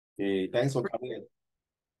Okay, thanks for coming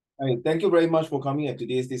in. Thank you very much for coming at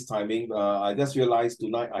this timing. I just realized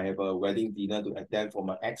tonight I have a wedding dinner to attend for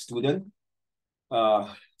my ex-student.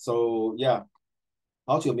 So yeah,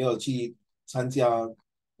 好久没有去参加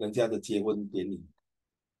人家的结婚典礼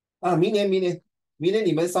啊！明年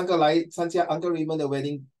你们三个来参加 Uncle Raymond 的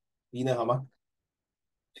wedding dinner 好吗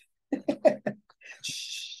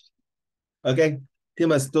？Okay,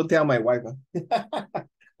 Timus, don't tell my wife.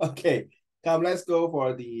 Okay, come, let's go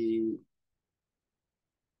for the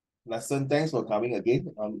lesson. Thanks for coming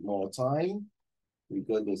again. One more time. We're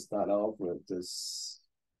going to start off with this.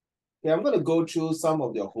 Yeah, I'm going to go through some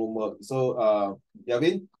of your homework. So,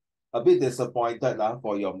 Gavin, a bit disappointed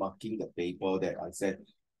for your marking the paper that I said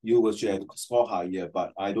you should have score higher,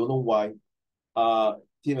 but I don't know why.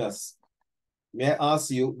 Timus, may I ask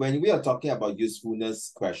you, when we are talking about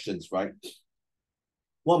usefulness questions, right?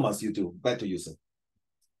 What must you do? Back to you, sir.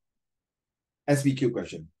 SVQ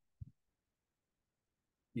question.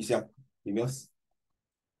 Yixia, emails.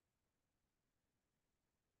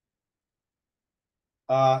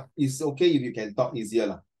 It's okay if you can talk easier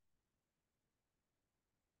lah.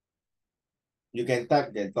 You can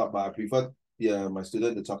type, you can talk, but I prefer my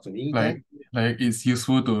student to talk to me. Like it's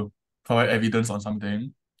useful to provide evidence on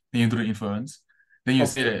something, then you do the inference. Then you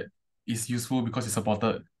say that it's useful because it's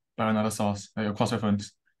supported by another source, like a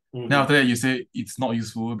cross-reference. Then after that you say it's not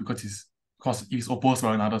useful because it's opposed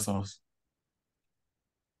by another source.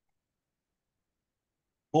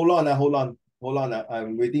 Hold on.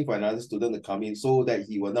 I'm waiting for another student to come in so that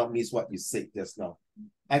he will not miss what you said just now.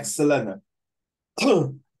 Excellent.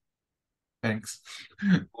 Thanks.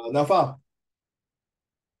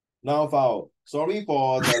 Now, sorry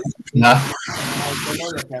for the... Turn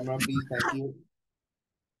on the camera, please. Thank you.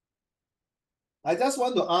 I just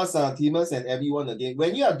want to ask Timus and everyone again,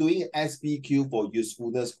 when you are doing SPQ for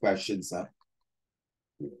usefulness questions,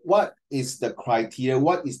 what is the criteria?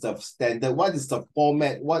 What is the standard? What is the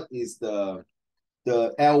format? What is the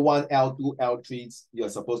L1, L2, L3 you're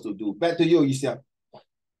supposed to do? Back to you, Yixia.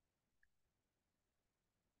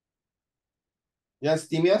 Yes,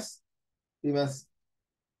 Timus? Timus,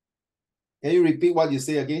 can you repeat what you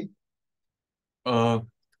say again?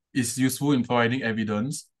 It's useful in providing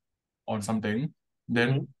evidence on something.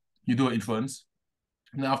 Then you do an inference.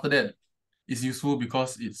 And then after that, it's useful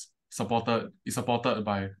because it's supported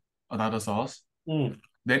by another source. Then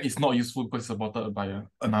it's not useful because it's supported by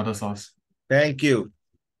another source. Thank you.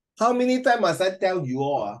 How many times must I tell you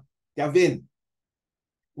all, Gavin?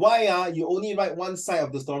 Why you only write one side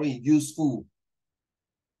of the story, useful?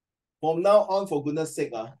 From now on, for goodness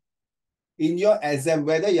sake, in your exam,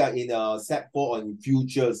 whether you're in Sec4 or in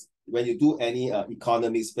futures, when you do any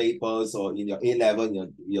economics papers or in your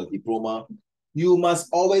A-level, your diploma, you must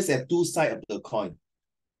always have two sides of the coin.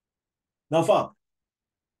 Now,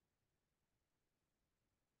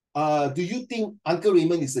 do you think Uncle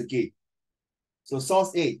Raymond is a gay? So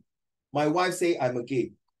source A, my wife say I'm a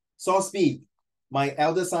gay. Source B, my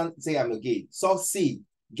elder son say I'm a gay. Source C,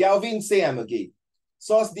 Galvin say I'm a gay.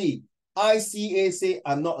 Source D, ICA say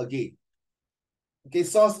I'm not a gay. Okay,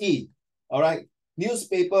 source E, all right.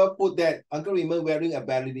 Newspaper put that Uncle Raymond wearing a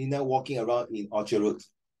ballerina walking around in Orchard Road.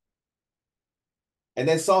 And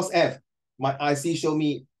then source F, my IC show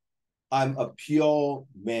me I'm a pure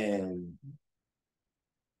man.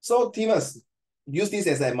 So Timus, use this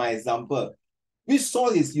as my example. Which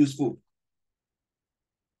source is useful?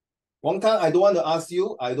 One time I don't want to ask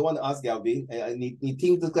you, I don't want to ask Galvin. 你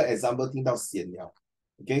听这个 example 听到闲了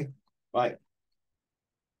Okay, right.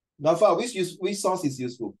 Now, which source is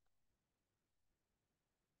useful?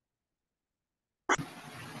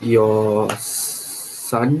 Your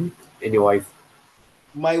son and your wife.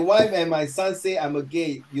 My wife and my son say I'm a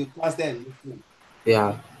gay. You trust them?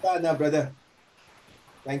 Yeah. No, brother.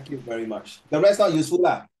 Thank you very much. The rest not useful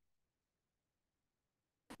lah.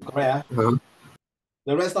 Correct?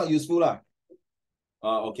 The rest not useful lah.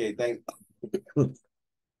 Okay, thanks.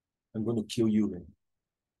 I'm going to kill you, man.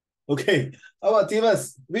 Okay, how about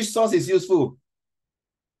Timus? Which source is useful?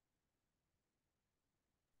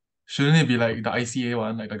 Shouldn't it be like the ICA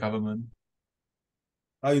one, like the government?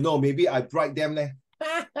 How you know? Maybe I bribe them, leh.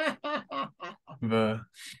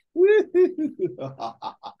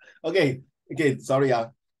 Okay, sorry.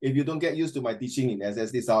 If you don't get used to my teaching in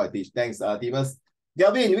SS, this is how I teach. Thanks, Timus.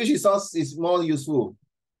 Galvin, which source is more useful?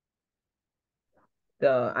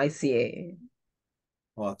 The ICA.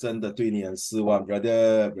 哇，真的对你很失望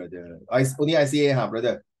 ，brother. Only ICA 哈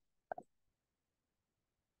，brother.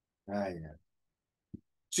 哎呀，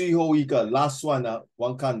最后一个 last one 啊，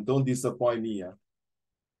王看 don't disappoint me 啊。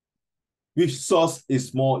Which source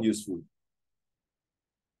is more useful?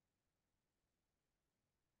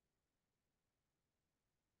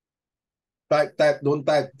 Type, don't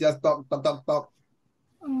type. Just talk.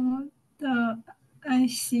 The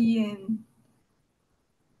ICN.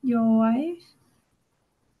 Your wife?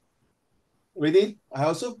 Really? I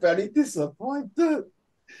also very disappointed.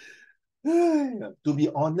 To be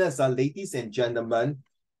honest, ladies and gentlemen,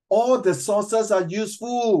 all the sources are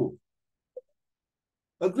useful.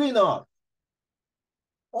 Agree or not?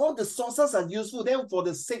 All the sources are useful. Then for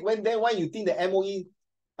the sake, why you think the MOE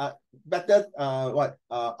better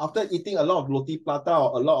after eating a lot of roti prata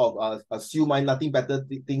or a lot of siu mai, nothing better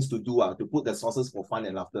things to do to put the sources for fun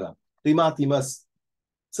and laughter 对吗 Timus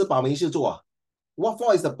吃饱没事做 What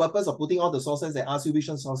for is the purpose of putting all the sources and ask you which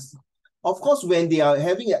one source? Of course, when they are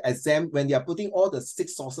having an exam, when they are putting all the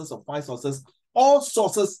 6 sources or 5 sources, all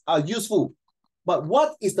sources are useful. But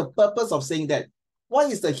what is the purpose of saying that?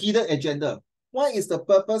 What is the hidden agenda? What is the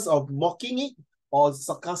purpose of mocking it or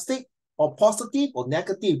sarcastic or positive or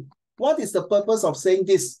negative? What is the purpose of saying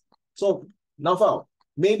this? So, now,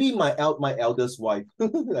 maybe my eldest wife,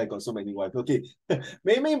 I got so many wives, okay.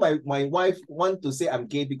 Maybe my wife want to say I'm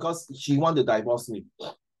gay because she want to divorce me.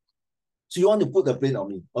 She want to put the blame on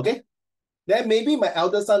me, okay? Then maybe my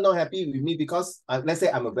eldest son not happy with me because let's say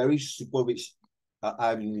I'm a very super rich.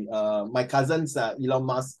 My cousins Elon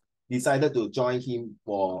Musk decided to join him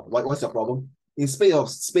for what's your problem? Instead of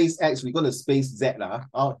SpaceX, we're going to Space Z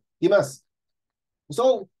Dimas.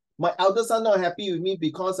 So my elder son not happy with me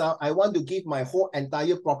because I want to give my whole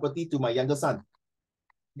entire property to my younger son.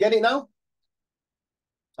 Get it now?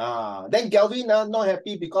 Then Galvin not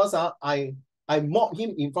happy because I mocked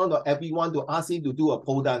him in front of everyone to ask him to do a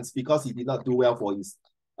pole dance because he did not do well for his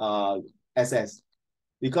SS.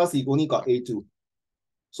 Because he only got A2.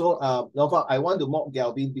 So I want to mock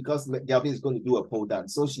Galvin because Galvin is going to do a pole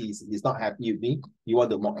dance. So he's not happy with me. He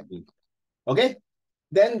want to mock at me. Okay?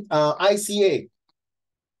 Then ICA.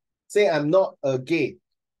 Say I'm not a gay.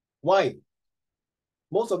 Why?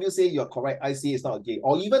 Most of you say you're correct. ICA is not a gay.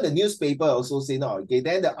 Or even the newspaper also say not a gay.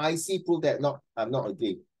 Then the IC prove that I'm not a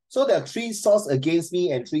gay. So there are 3 sources against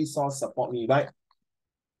me and 3 sources support me, right?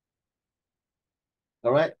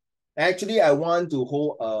 All right. Actually, I want to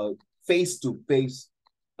hold a face-to-face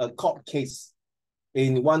a court case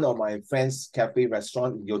in one of my friend's cafe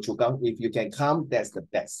restaurant in Yio Chu Kang. If you can come, that's the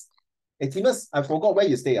best. Hey, Timus, I forgot where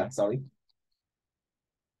you stay. Sorry.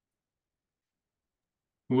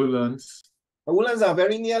 Woodlands. Woodlands are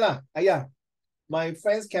very near lah. My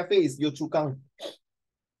friend's cafe is Yio Chu Kang.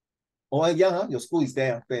 Oh yeah, your school is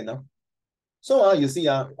there. Fair enough. So you see,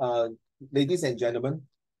 ladies and gentlemen,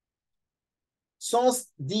 source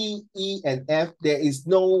D, E, and F, there is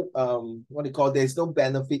no there's no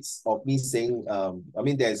benefits of me saying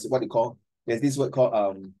there's there's this word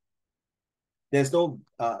called there's no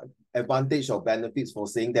advantage or benefits for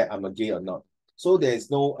saying that I'm a gay or not. So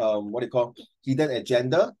there's no hidden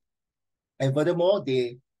agenda. And furthermore,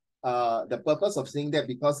 the purpose of saying that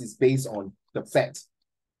because it's based on the fact.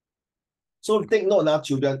 So take note now,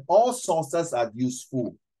 children, all sources are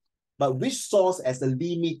useful. But which source has a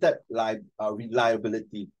limited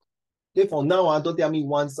reliability? Okay, for now, don't tell me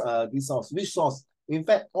once this source. Which source? In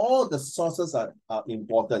fact, all the sources are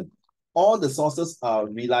important. All the sources are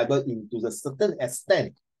reliable to a certain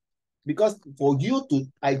extent. Because for you to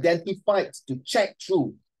identify, to check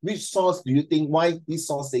through, which source do you think, why this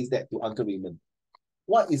source says that to Uncle Raymond?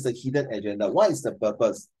 What is the hidden agenda? What is the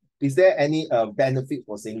purpose? Is there any benefit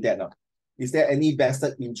for saying that? Is there any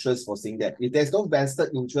vested interest for saying that? If there's no vested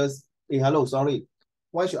interest, hey, hello, sorry.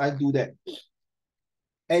 Why should I do that?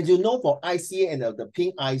 And you know, for ICA and the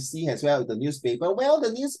pink IC as well, the newspaper, well,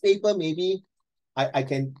 the newspaper, maybe I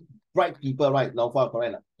can bribe people, right? Now,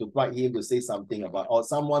 correct, to bribe him to say something about, or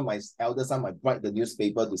someone, my elder son might bribe the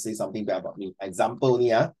newspaper to say something bad about me. Example,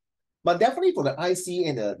 But definitely for the IC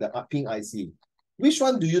and the pink IC, which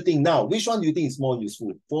one do you think now? Which one do you think is more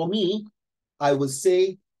useful? For me, I would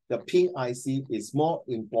say the pink IC is more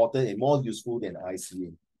important and more useful than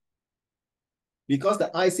ICA. Because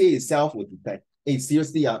the ICA itself will detect. Hey,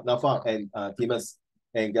 seriously, Nafa and Timus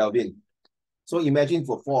and Galvin. So imagine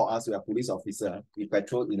for 4 of us, we are police officer, we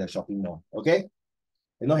patrol in a shopping mall, okay?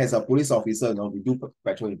 As a police officer, we do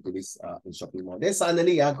patrol in police in shopping mall. Then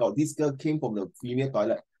suddenly, got this girl came from the female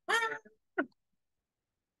toilet.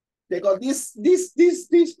 They got this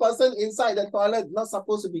person inside the toilet, not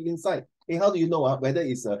supposed to be inside. Hey, how do you know whether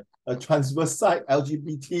it's a transvestite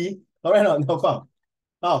LGBT? All right, no.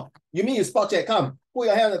 Oh, you mean you spot check? Come, put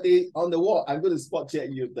your hand on the wall. I'm going to spot check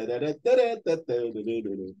you.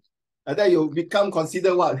 And then you become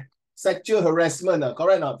considered what? Sexual harassment,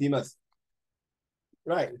 correct not, Timus?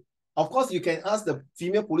 Right. Of course, you can ask the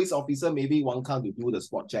female police officer maybe one count to do the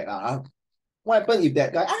spot check. What happens if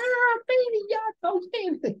that guy, baby, yeah,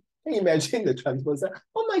 okay. Can you imagine the transfer?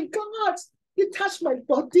 Oh my God, you touched my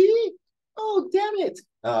body. Oh, damn it.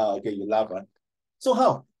 Okay, you laugh. So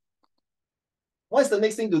how? What's the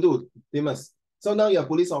next thing to do, Timus? So now you're a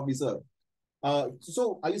police officer.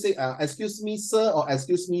 So are you saying, excuse me, sir, or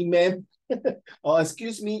excuse me, ma'am, or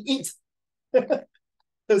excuse me, it?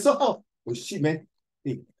 So how? Oh shit, man.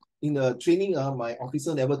 Hey, in the training, my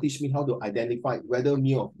officer never teach me how to identify whether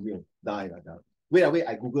me or female. Die. Wait,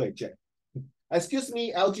 I Google and check. Excuse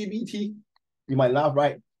me, LGBT. You might laugh,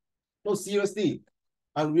 right? No, seriously.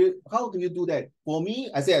 How do you do that? For me,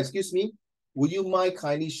 I say, excuse me, would you mind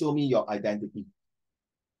kindly show me your identity?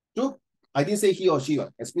 True. I didn't say he or she.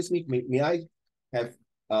 Excuse me, may I have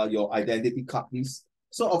your identity card, please?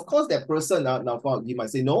 So of course that person now he might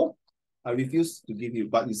say, no, I refuse to give you.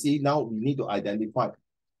 But you see, now we need to identify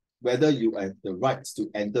whether you have the rights to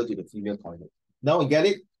enter to the female toilet. Now we get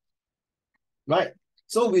it? Right.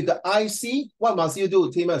 So with the IC, what must you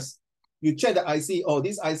do, Timus? You check the IC. Oh,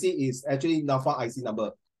 this IC is actually NAFA IC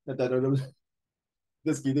number.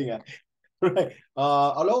 Just kidding. Right.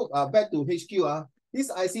 Hello, back to HQ. This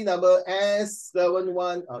IC number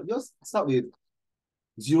S71. Yours start with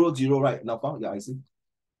 00, right? NAFA, your IC.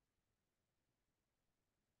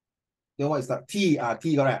 Then what is that? T,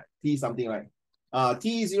 T, correct? T something, right?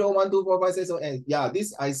 T012456. Yeah,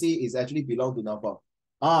 this IC is actually belong to NAFA.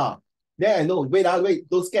 Then I know. Wait,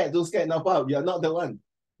 don't scared, NAFA. You're not the one.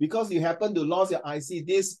 Because you happen to lose your IC,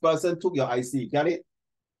 this person took your IC. Get it?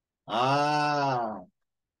 Now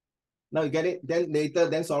you get it? Then later,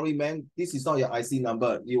 then sorry, man, this is not your IC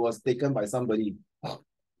number. It was taken by somebody.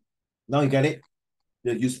 Now you get it?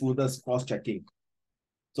 The usefulness cross-checking.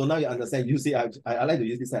 So now you understand. You see, I like to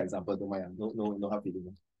use this example. Don't mind. No hard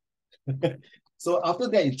feeling. So after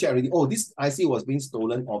that, you check already. Oh, this IC was being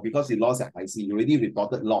stolen, or because you lost an IC, you already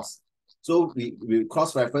reported loss. So we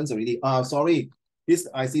cross-reference already. Sorry, this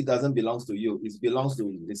IC doesn't belong to you. It belongs to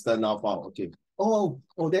Mr. Naufal. Okay. Oh,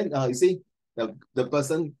 then you see, the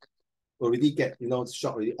person already get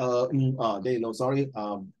shocked already. Then sorry.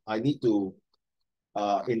 I need to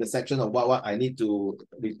in the section of what I need to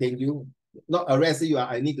retain you, not arrest you.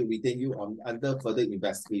 I need to retain you on under further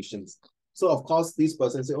investigations. So of course, this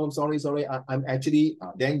person said, "Oh, I'm sorry. I'm actually."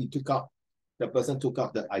 Then the person took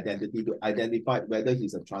up the identity to identify whether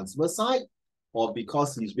he's a transvestite or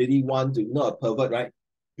because he's really one to a pervert, right?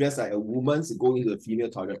 Dressed like a woman to go into the female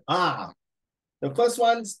toilet. The first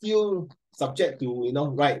one still subject to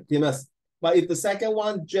right, famous. But if the second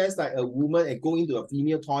one dressed like a woman and go into a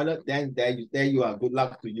female toilet, then there you are. Good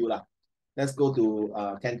luck to you lah. Let's go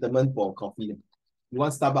to Cantonment for coffee. You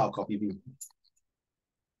want Starbucks or coffee bean?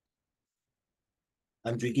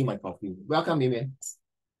 I'm drinking my coffee. Welcome, Mimi.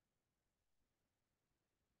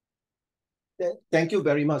 Thank you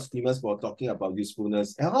very much, Timus, for talking about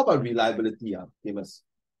usefulness. And how about reliability, Timus?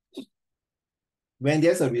 When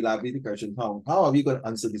there's a reliability question, how are we going to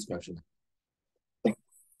answer this question?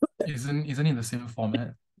 Isn't it the same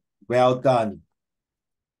format? Well done.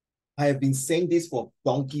 I have been saying this for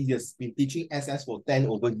donkey years. Been teaching SS for 10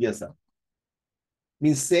 over years.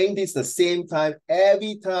 Been saying this the same time,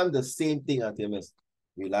 every time the same thing, Timus.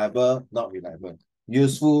 Reliable, not reliable.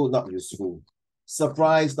 Useful, not useful.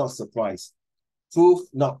 Surprise, not surprise. Proof,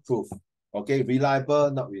 not proof. Okay,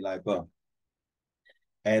 reliable, not reliable.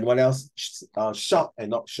 And what else? Short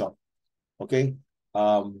and not short. Okay.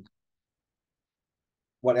 What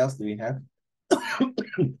else do we have?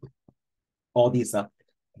 All these.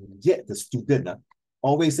 Yet the student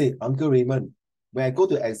always say, Uncle Raymond, when I go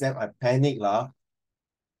to exam, I panic.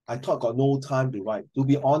 I thought got no time to write. To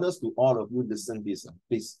be honest to all of you, listen this,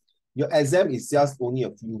 please. Your exam is just only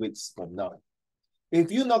a few weeks from now.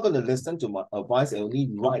 If you're not going to listen to my advice and only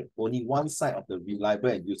write only one side of the reliable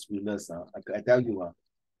and usefulness, I tell you,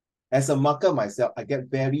 as a marker myself, I get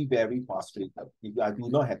very, very frustrated if I do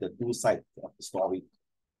not have the two sides of the story.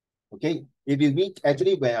 Okay, if you mean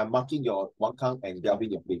actually when I'm marking your one count and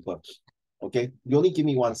delving your paper, okay, you only give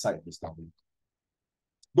me one side of the story.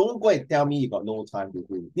 Don't go and tell me you got no time to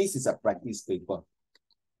do it. This is a practice paper,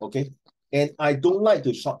 okay? And I don't like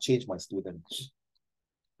to shortchange my students.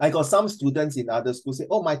 I got some students in other schools say,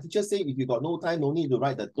 oh, my teacher say if you got no time, no need to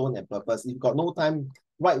write the tone and purpose. If you got no time,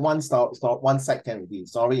 write one side can be.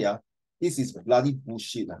 Sorry, this is bloody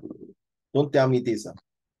bullshit. Don't tell me this.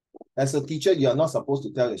 As a teacher, you are not supposed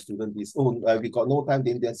to tell your student this. Oh, we got no time,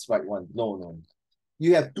 then let's write one. No.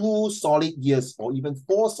 You have 2 solid years or even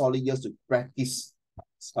 4 solid years to practice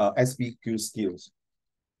SPQ skills.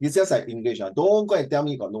 It's just like English. Don't go and tell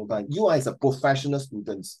me you got no time. You are as a professional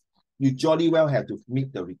student, you jolly well have to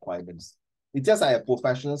meet the requirements. It's just like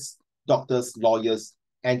professionals, doctors, lawyers,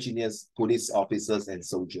 engineers, police officers, and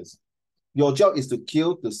soldiers. Your job is to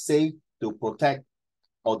kill, to save, to protect,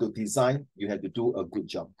 or to design. You have to do a good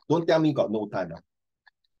job. Don't tell me you got no time.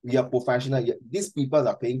 We are professional. These people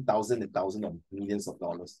are paying thousands and thousands of millions of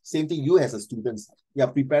dollars. Same thing, you as a student, you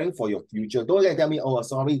are preparing for your future. Don't tell me, oh,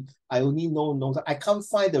 sorry, I only know. I can't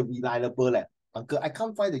find the reliable, uncle. I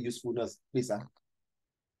can't find the usefulness. Please,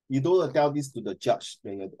 you don't tell this to the judge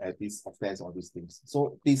when you're at this offense or these things.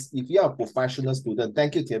 So this, if you are a professional student,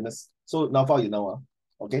 thank you, Thomas. So now far you know,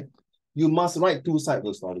 okay? You must write two sides of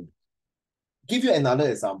the story. Give you another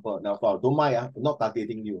example. Now far, don't mind, I'm not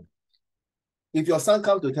targeting you. If your son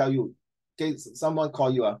comes to tell you, okay, someone call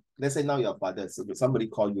you, let's say now your father, so somebody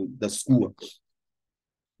call you, the school.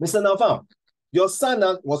 Mr. Naufal, your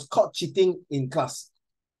son was caught cheating in class.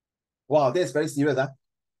 Wow, that's very serious,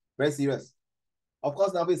 very serious. Of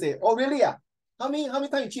course, now we say, oh, really? How many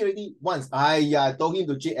times you cheat already? Once. I told him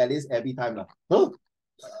to cheat at least every time. Huh?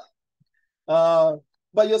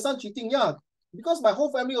 But your son cheating, yeah, because my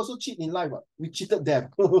whole family also cheat in life. We cheated them.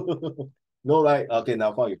 No, right? Okay,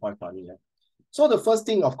 now you find funny. So the first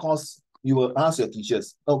thing, of course, you will ask your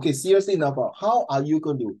teachers, okay, seriously now, how are you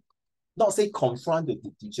going to, not say confront the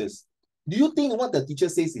teachers? Do you think what the teacher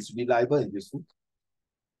says is reliable and useful?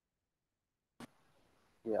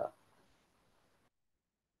 Yeah.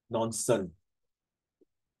 Nonsense.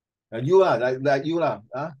 And you are like you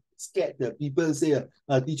scared that people say,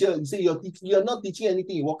 teacher, you say you're not teaching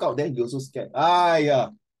anything, you walk out, then you're also scared. Yeah.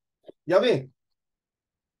 Yabe,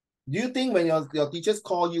 do you think when your teachers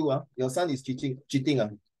call you, your son is cheating,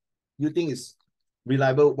 you think it's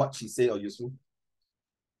reliable what she say or useful?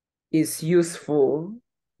 It's useful.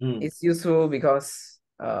 It's useful because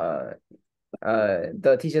the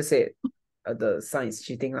teacher said the son is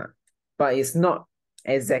cheating, but it's not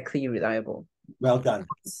exactly reliable. Well done.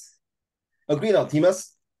 Agree now,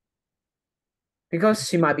 Timus? Because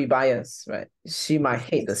she might be biased, right? She might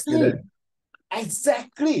hate the student.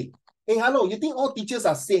 Exactly. Hey, hello, you think all teachers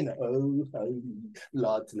are sane? Oh,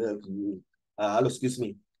 Lord love you. Hello, excuse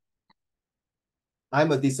me.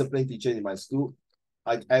 I'm a disciplined teacher in my school.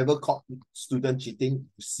 I ever caught student cheating,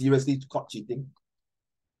 seriously caught cheating.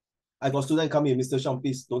 I got student come in, Mr. Sean,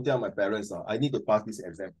 please don't tell my parents. I need to pass this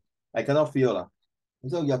exam. I cannot fail.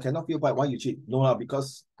 So you cannot feel bad. Why you cheat? No,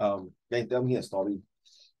 because then tell me a story.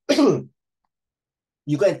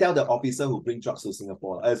 You go and tell the officer who bring drugs to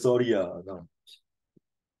Singapore. Sorry, no.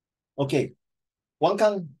 Okay. Wang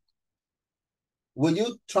Kang, will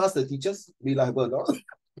you trust the teachers? Reliable or not?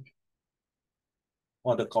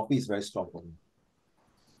 Oh, the coffee is very strong for me.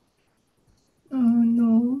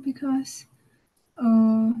 No, because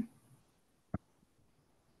the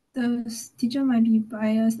teacher might be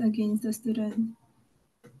biased against the student.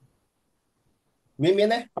 Mian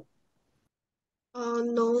Mian,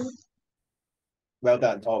 No. well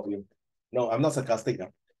done, all of you. No, I'm not sarcastic.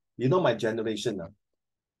 You know my generation.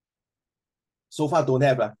 So far, don't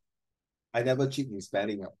have. I never cheat in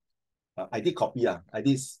spelling. I did copy. I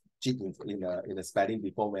did cheat in the spelling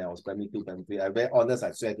before when I was primary 2, primary 3. I'm very honest,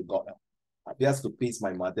 I swear to God. Just to please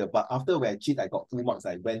my mother. But after when I cheat, I got full marks.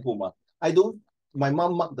 I went home. My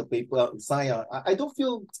mom marked the paper, sign. I don't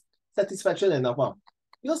feel satisfaction enough.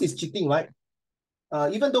 Because it's cheating, right?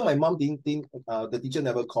 Even though my mom didn't think, the teacher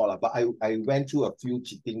never called, but I went through a few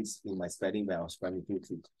cheatings in my spelling when I was primary 2,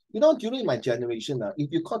 3. You know, during my generation,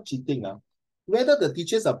 if you caught cheating, whether the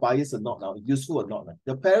teachers are biased or not, useful or not,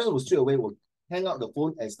 the parents will straight away will hang out the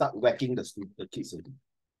phone and start whacking the kids.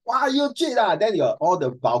 Why you cheat? Then all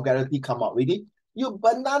the vulgarity come out, really. You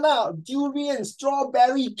banana, durian,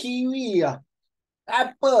 strawberry, kiwi,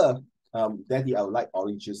 apple. Daddy, I would like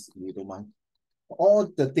orange juice, if you don't mind. All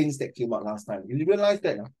the things that came out last time. You realize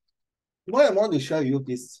that? What I want to share with you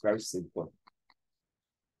this is very simple.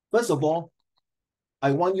 First of all,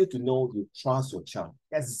 I want you to know you trust your child.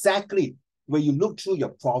 Exactly. When you look through your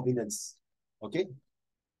provenance. Okay?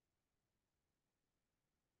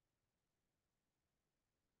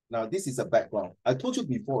 Now, this is a background. I told you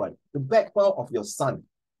before, right? The background of your son.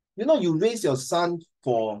 You know, you raise your son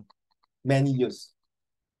for many years.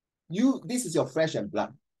 This is your flesh and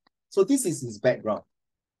blood. So this is his background.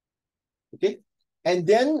 Okay? And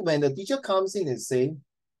then when the teacher comes in and say,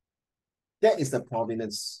 that is the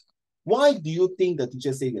provenance. Why do you think the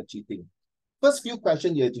teacher say you're cheating? First few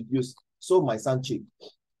questions you have to use. So my son cheated.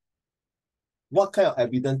 What kind of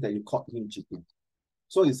evidence that you caught him cheating?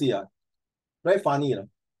 So you see, very funny.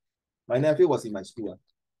 My nephew was in my school.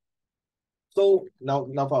 So now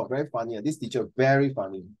very funny. This teacher, very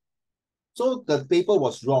funny. So the paper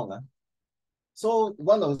was wrong. So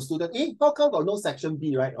one of the students, how come got no section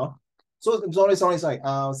B, right? So sorry.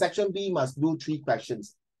 Section B must do 3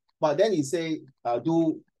 questions. But then he say, out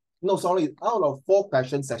of 4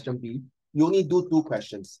 questions, section B, you only do 2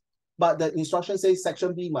 questions. But the instruction says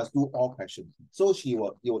section B must do all questions. So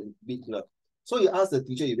you will be clear. So you ask the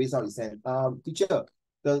teacher, you raise out his hand, teacher,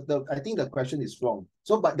 I think the question is wrong.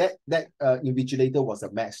 So, but that invigilator was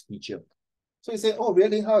a maths teacher. So he said, oh,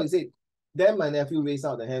 really? How is it? Then my nephew raised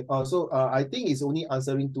out the hand. I think he's only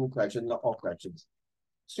answering 2 questions, not all questions.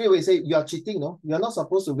 Straight away say, you are cheating, no? You're not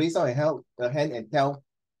supposed to raise out a hand and tell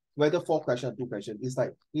whether 4 questions or 2 questions. It's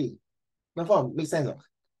like, hey, nothing makes sense. No?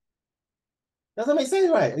 Doesn't make sense,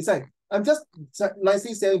 right? It's like, I'm just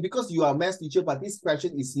nicely saying, because you are a math teacher, but this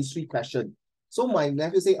question is history question. So my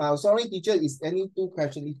nephew say, sorry, teacher, is any 2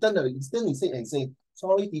 questions? He turned his head and say,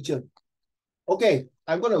 sorry, teacher. Okay,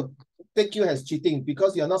 I'm going to take you as cheating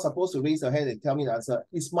because you're not supposed to raise your hand and tell me the answer.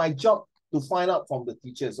 It's my job to find out from the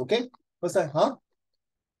teachers, okay? I was like, huh?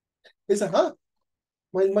 It's like, huh?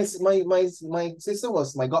 My sister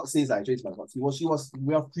was, my God says, actually, it's my God.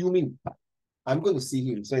 We are filming. I'm going to see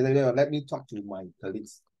him. So let me talk to my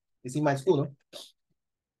colleagues. It's in my school, no?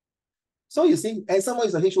 So you see, and someone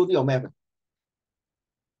is a HOD or math.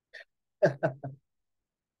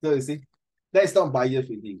 So you see, that's not bias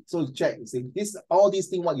reading. So check, you see, all these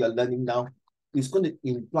things what you're learning now is going to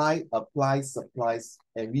imply, apply, supplies,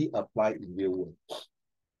 and reapply in real world.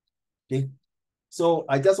 Okay. So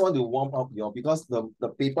I just want to warm up you because the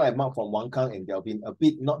paper I marked from Wang Kang and they've been a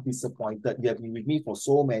bit not disappointed. You have been with me for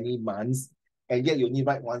so many months, and yet you only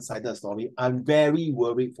write one-sided story. I'm very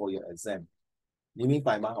worried for your exam. You mean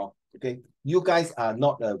by my okay? You guys are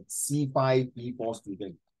not a C5, B4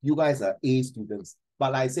 student. You guys are A students.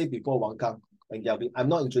 But like I said before, Wang Kang and Galvin, I'm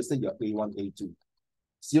not interested in your A1, A2.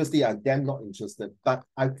 Seriously, I'm damn not interested. But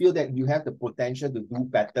I feel that you have the potential to do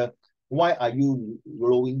better. Why are you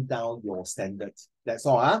lowering down your standards? That's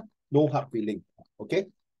all, huh? No hard feeling, okay?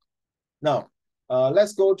 Now,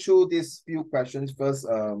 let's go through these few questions first.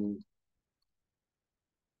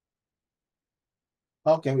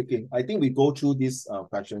 How can we, I think we go through this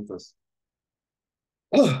question first.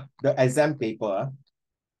 The exam paper,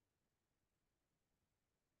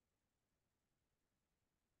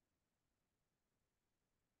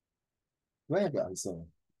 where have the answer?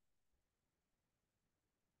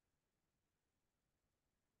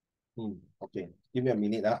 Okay, give me a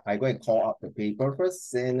minute. I go and call up the paper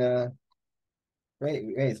first. And where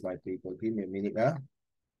is my paper? Give me a minute.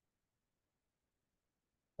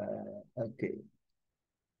 Okay.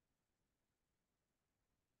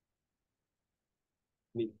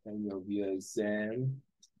 Mid-annual year exam.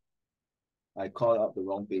 I called up the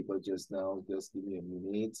wrong paper just now. Just give me a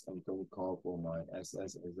minute. I'm going to call for my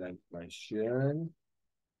SS exam question.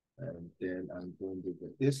 And then I'm going to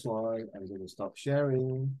get this one. I'm going to stop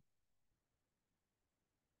sharing.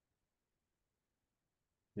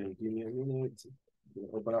 Okay, give me a minute.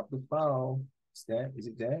 Open up the file. Is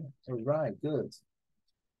it there? All right, good.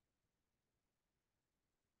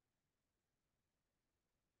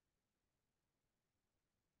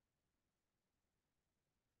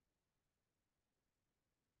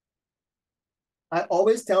 I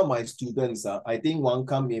always tell my students, I think Wang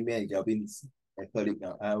Kang, Mei and Galvin's a colleague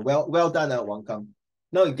now. Well done, Wang Kang.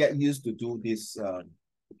 Now you get used to do this.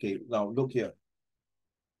 Okay, now look here.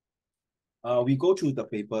 We go through the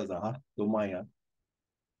papers, don't mind.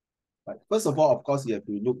 But first of all, of course, you have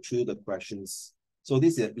to look through the questions. So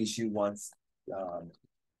this is issue 1's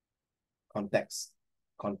context,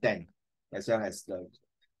 content, as well as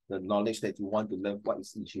the knowledge that you want to learn what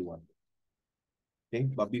is issue 1. Okay,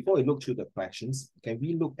 but before we look through the questions, can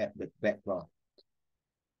we look at the background?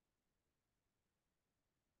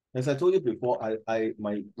 As I told you before,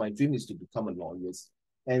 my dream is to become a lawyer.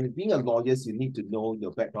 And being a lawyer, you need to know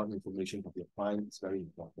your background information of your client. It's very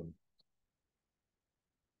important.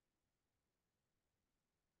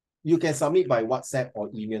 You can submit by WhatsApp or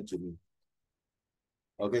email to me.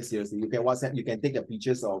 Okay, seriously, you can WhatsApp, you can take a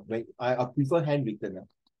pictures of, I prefer handwritten.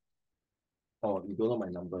 Oh, you don't know my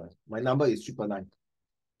number. My number is 999.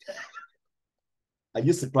 Are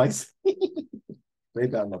you surprised? Very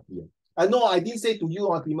bad enough here. No, I didn't say to you,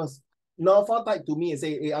 Timus. No, for type to me and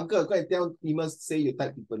say, hey, uncle, go and tell Timus, say you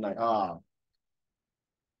type 999.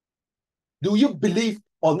 Do you believe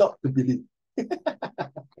or not to believe?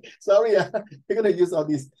 Sorry, you're going to use all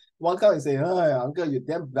this. One guy and say, hey, uncle, you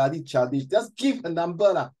damn bloody childish. Just give a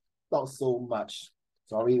number. Not so much.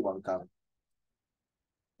 Sorry, one guy.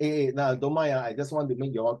 Hey, now, don't mind. I just want to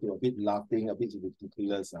make you all to a bit laughing, a bit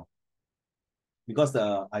ridiculous. Because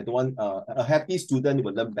I don't want a happy student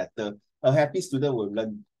will learn better. A happy student will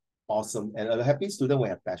learn awesome. And a happy student will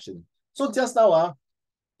have passion. So just now,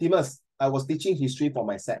 Timus, I was teaching history for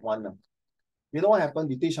my set 1. You know what happened?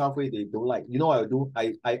 They teach halfway, they don't like. You know what I do?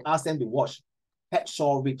 I ask them to watch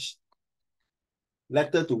Hacksaw Ridge.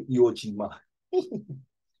 Letter to Iwo Jima.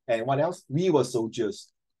 And what else? We Were Soldiers.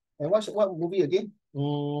 And what movie again?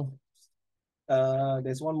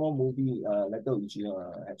 There's one more movie, Letter to Iwo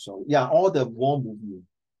Jima, actually. Yeah, all the war movie.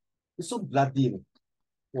 It's so bloody.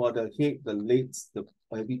 Well, the head, the legs, the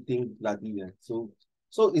everything bloody. So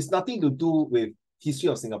it's nothing to do with history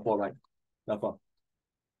of Singapore, right? Nothing.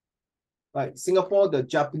 Right, Singapore, the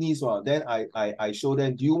Japanese one. Then I show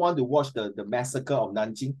them. Do you want to watch the massacre of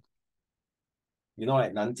Nanjing? You know,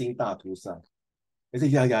 like Nanjing 大屠杀. I say,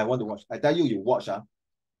 yeah, I want to watch. I tell you, you watch.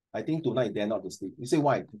 I think tonight they're not to sleep. You say,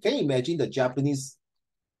 why? Can you imagine the Japanese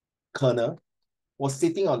colonel was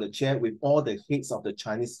sitting on the chair with all the heads of the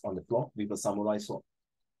Chinese on the floor with a samurai sword?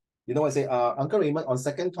 You know what I say? Uncle Raymond, on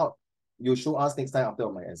second thought, you show us next time after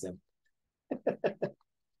my exam.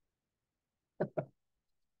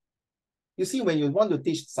 You see, when you want to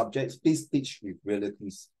teach subjects, please teach with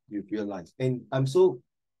realities, with real life. And I'm so,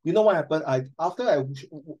 you know what happened? After I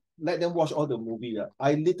let them watch all the movie,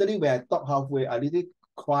 I literally, when I talk halfway, I literally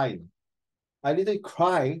cried.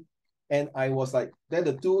 And I was like, then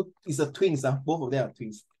the two is a twins, both of them are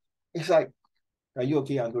twins. It's like, are you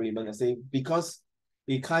okay, Uncle Raymond? I say, because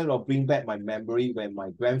it kind of bring back my memory when my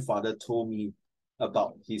grandfather told me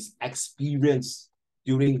about his experience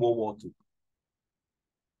during World War II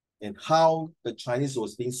and how the Chinese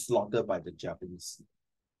was being slaughtered by the Japanese.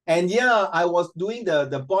 And yeah, I was doing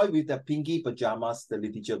the boy with the pinky pajamas, the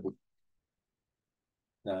literature book.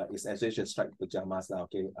 It's actually just striped pajamas now,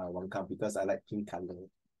 okay, one count, because I like pink color.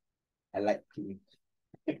 I like pink.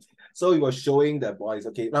 So he was showing the boys,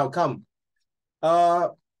 okay, now come.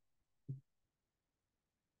 Now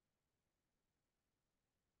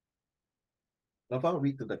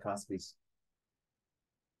read to the class, please.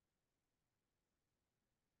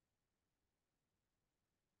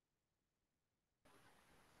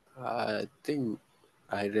 I think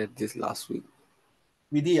I read this last week.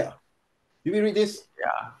 We did, yeah. Did we read this?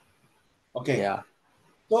 Yeah. Okay. Yeah.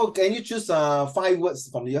 So can you choose 5 words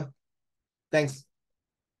from here? Thanks.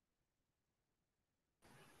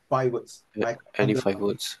 5 words. Any 5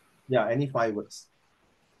 words? Yeah, any 5 words.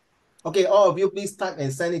 Okay, all of you please type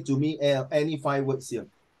and send it to me. Any 5 words here.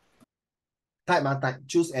 Type.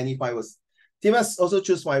 Choose any 5 words. Timus, also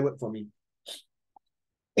choose 5 words for me.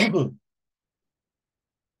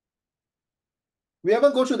 We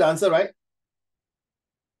haven't go through the answer, right?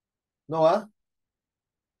 No,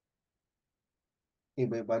 Hey,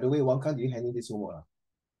 by the way, Wang Kang, do you handle this homework?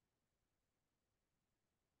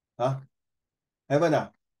 Haven't?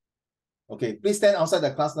 Okay, please stand outside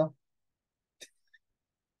the class now.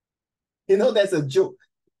 You know, that's a joke.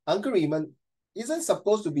 Uncle Raymond isn't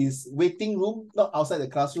supposed to be waiting room, not outside the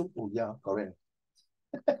classroom. Oh, yeah, correct.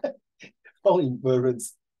 All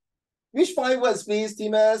inference. Which 5 words, please?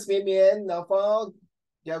 Timus, Mian Mian, Nafal,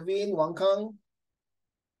 Gavin, Wang Kang.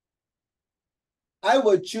 I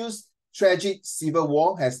will choose tragic civil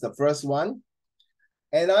war as the first one.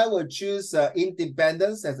 And I will choose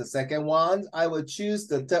independence as the second one. I will choose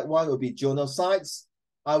the third one will be genocides.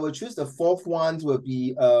 I will choose the fourth one will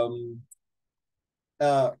be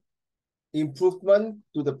improvement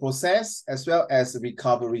to the process as well as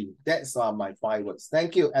recovery. That's my 5 words.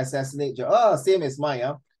 Thank you. Assassinate. Same as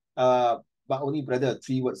mine. But only brother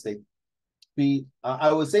 3 words.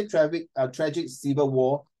 I would say tragic civil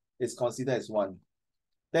war is considered as 1.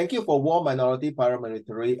 Thank you for war, minority,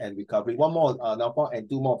 paramilitary, and recovery. 1 more, Napa, and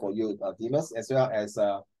 2 more for you, Timus, as well as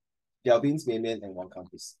Galvin's, Mian, and 1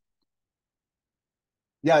 campus.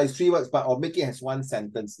 Yeah, it's 3 words, but I'll make it as 1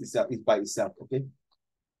 sentence. It's by itself, okay?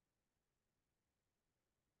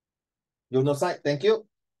 Genocide, thank you.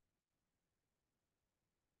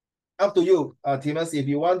 Up to you, Timus. If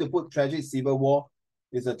you want to put tragic civil war,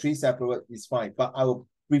 it's a 3 separate words, it's fine. But I would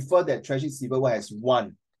prefer that tragic civil war has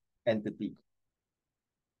 1 entity.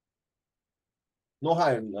 No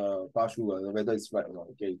hard pass through whether it's right or not.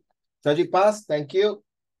 Okay. Tragic past, thank you.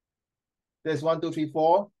 There's 1, 2, 3,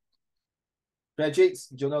 4.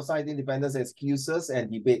 Tragics, genocide, independence, excuses,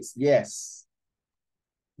 and debates. Yes.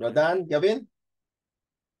 Well done, Gavin.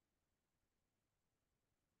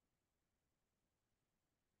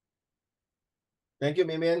 Thank you,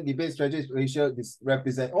 Mimian. Debates, tragics, racial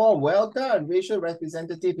represent. Oh, well done. Racial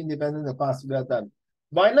representative, independence, the past. Well done.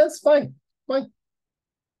 Violence, fine. Fine.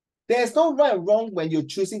 There's no right or wrong when you're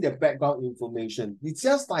choosing the background information. It's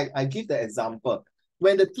just like I give the example.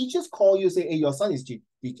 When the teachers call you, say, hey, your son is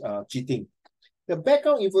cheating. The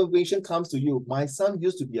background information comes to you. My son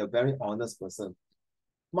used to be a very honest person.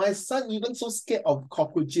 My son even so scared of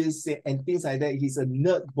cockroaches and things like that. He's a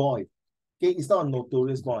nerd boy. Okay, he's not a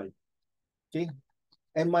notorious boy. Okay.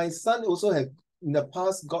 And my son also have in the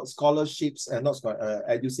past got scholarships and not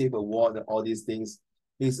EduSave Award and all these things.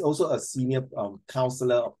 He's also a senior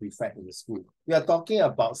counselor or prefect in the school. We are talking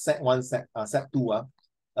about Sec 1, Sec 2,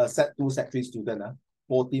 Sec 2, Sec 3 student,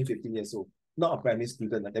 14, 15 years old, not a primary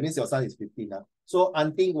student. That means your son is 15. So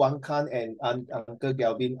Auntie Wang Kan and Uncle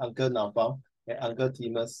Galvin, Uncle Nafal, and Uncle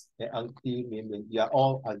Timus, and Auntie Mian, you are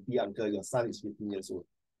all auntie, uncle. Your son is 15 years old.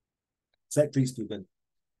 Sec 3 student.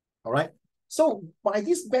 All right. So by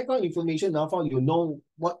this background information, Nafal, you know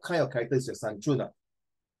what kind of character is your son. True enough.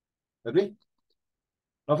 Agree?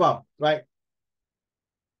 Nafal, right?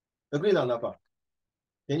 Agree now, Nafal?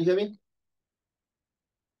 Can you hear me?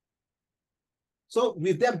 So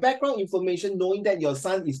with that background information, knowing that your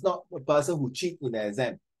son is not a person who cheats in the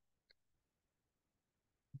exam,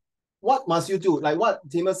 what must you do? Like what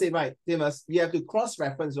Timus said, right? Timus, we have to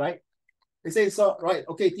cross-reference, right? They say, so, right,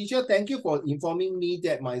 okay, teacher, thank you for informing me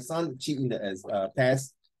that my son cheated in the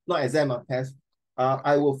test, not exam, test.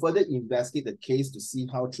 I will further investigate the case to see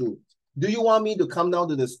how true. Do you want me to come down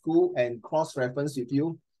to the school and cross-reference with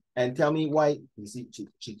you and tell me why is he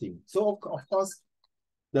cheating? So, of course,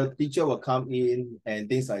 the teacher will come in and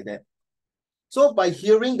things like that. So, by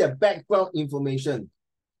hearing the background information,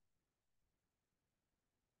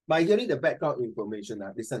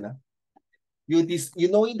 listen, you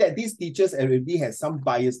knowing that these teachers already have some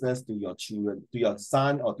biasness to your children, to your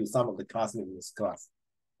son or to some of the classmates in his class.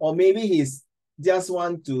 Or maybe he's just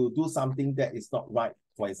want to do something that is not right,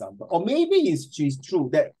 for example. Or maybe she's true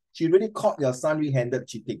that she really caught your son red-handed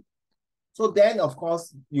cheating. So then, of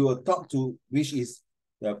course, you will talk to, which is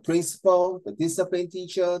the principal, the discipline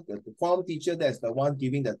teacher, the form teacher, that's the one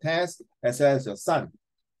giving the test, as well as your son.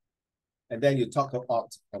 And then you talk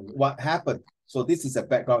about what happened. So this is a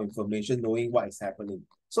background information, knowing what is happening.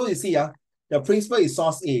 So you see, the principal is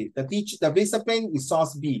source A, the discipline is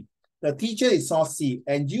source B, the teacher is source C,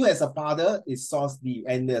 and you as a father is source D,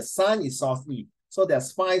 and the son is source E. So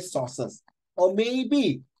there's 5 sources. Or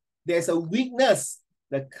maybe there's a weakness,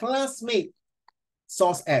 the classmate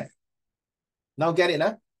source F. Now get it,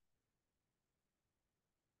 huh?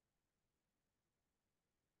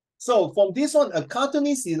 So from this one, a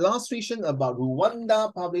cartoonist illustration about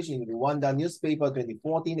Rwanda published in Rwanda newspaper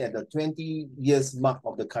 2014 at the 20 years mark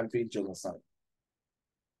of the country genocide.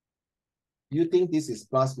 Do you think this is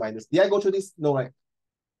plus minus? Did I go through this? No, right?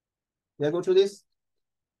 Did I go through this?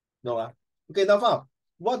 No. Okay, Nafa,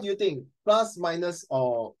 what do you think? Plus, minus,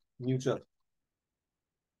 or neutral?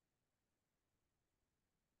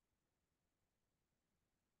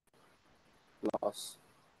 Plus.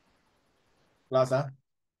 Plus, huh?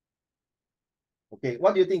 Okay,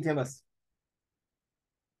 what do you think, Thomas?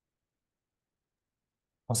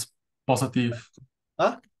 Positive.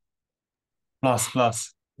 Huh?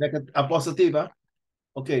 Plus. Like a positive, huh?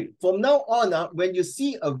 Okay, from now on, when you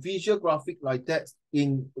see a visual graphic like that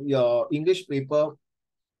in your English paper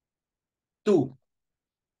 2,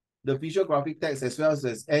 the visual graphic text as well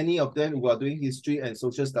as any of them who are doing history and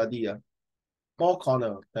social study, 4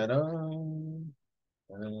 corner. Ta-da,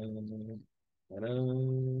 ta-da, ta-da,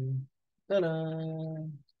 ta-da,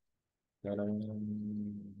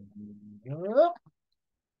 ta-da.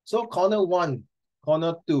 So corner 1,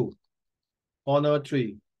 corner 2, corner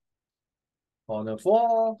 3, corner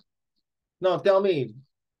 4. Now tell me,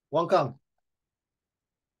 Wang Kang,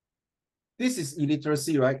 this is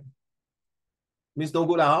illiteracy, right? Means no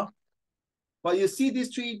good, huh? But you see these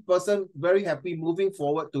 3 person very happy moving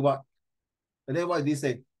forward to what? And then what did he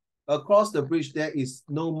say? Across the bridge, there is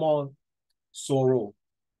no more sorrow.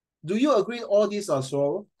 Do you agree all these are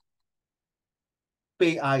sorrow?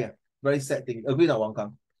 Pei ai, very sad thing. Agree now, Wang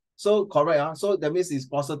Kang? So correct, so that means it's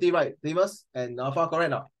positive, right? Famous and Alpha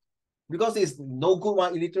correct now. Because it's no good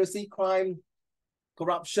one, illiteracy, crime,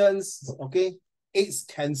 corruptions, okay? AIDS,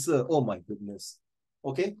 cancer, oh my goodness.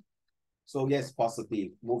 Okay? So yes,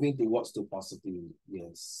 positive. Moving towards to positive.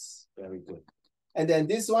 Yes, very good. And then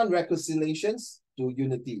this one, reconciliations to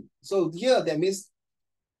unity. So here, that means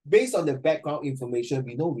based on the background information,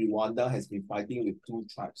 we know Rwanda has been fighting with 2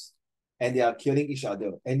 tribes and they are killing each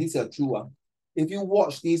other. And these are true. If you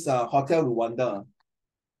watch this Hotel Rwanda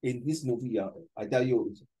in this movie, I tell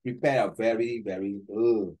you, prepare very, very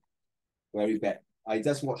bad. I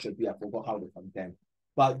just watched a bit, I forgot how the content.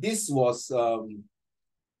 But this was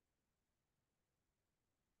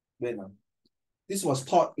this was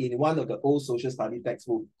taught in one of the old social study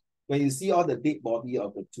textbooks. When you see all the dead body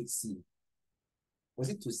of the Tutsi, was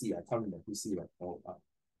it Tutsi? I can't remember Tutsi, right? All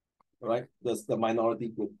right, that's the minority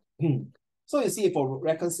group. So you see, for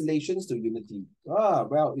reconciliations to unity,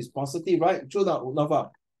 well, it's positive, right? True,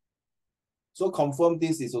 Nava. So confirm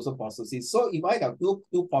this is also positive. So if I have two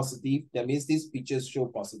positive, that means these pictures show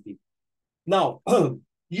positive. Now,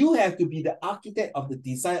 you have to be the architect of the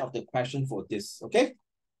design of the question for this, okay?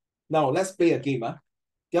 Now, let's play a game.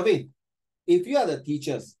 Kelvin, if you are the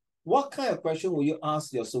teachers, what kind of question will you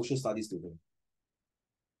ask your social studies student?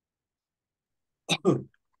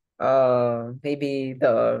 Maybe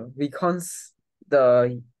the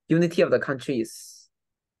unity of the country is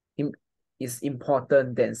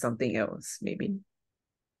important than something else, maybe.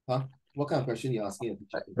 Huh? What kind of question you asking a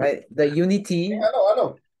teacher? Right, the unity. Hey, I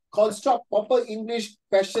know. Construct proper English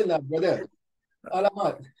question, brother.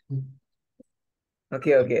 Alamak.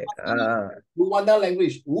 Okay. Rwanda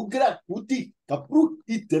language. Ugra, uti, kapru,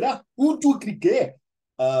 itera, utu krike.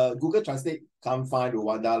 Google Translate can't find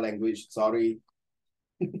Rwanda language. Sorry.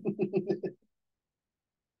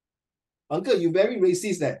 Uncle, you very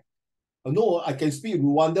racist there. No, I can speak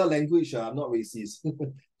Rwanda language. I'm not racist.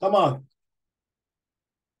 Come on.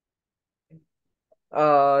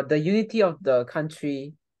 The unity of the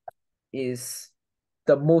country is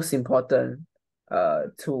the most important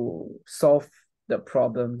to solve the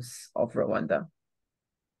problems of Rwanda.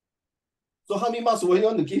 So how many marks will you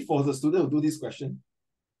want to give for the student who do this question?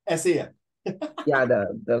 Essay. Yeah,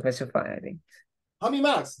 the question 5, I think. How many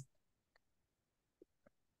marks?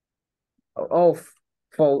 For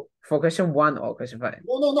question 1 or question 5?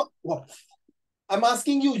 No. Well, I'm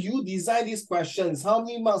asking you, you design these questions. How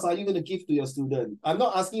many marks are you going to give to your student? I'm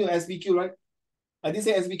not asking you SBQ, right? I didn't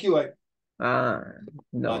say SBQ, right?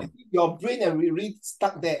 No. Your brain and really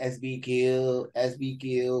stuck there, SBQ,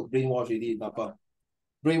 brainwash already, Napa.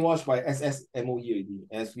 Brainwashed by SSMOE already,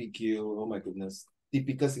 SBQ, oh my goodness.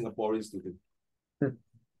 Typical Singaporean student.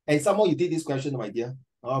 And somehow you did this question, my dear.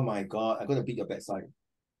 Oh my God, I'm going to pick your backside.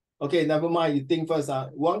 Okay, never mind. You think first.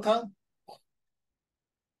 Wang Kang?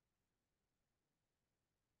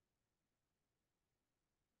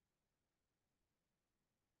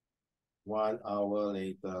 One hour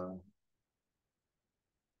later.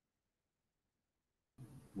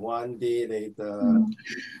 1 day later.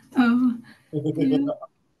 Do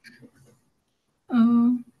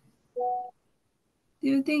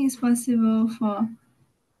you think it's possible for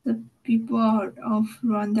the people of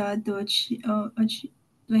Rwanda to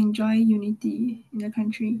enjoy unity in the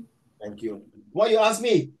country? Thank you. Why you ask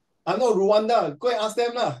me? I'm not Rwanda. Go and ask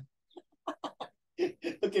them lah.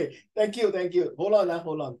 Okay, thank you. Hold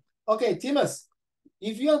on. Okay, Timus,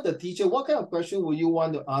 if you are the teacher, what kind of question would you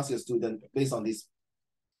want to ask your student based on this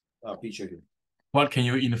picture here? What can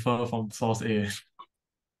you infer from source A?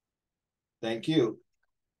 Thank you.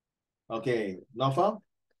 Okay, Nafa?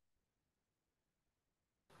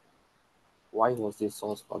 Why was this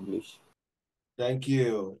source published? Thank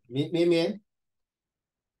you. Mian?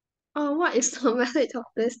 What is the message of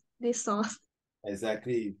this source?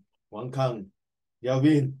 Exactly. Wang Kang.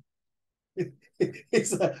 Yalvin.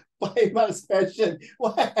 It's a 5 marks question.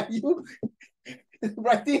 Why are you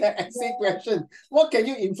writing an essay question? What can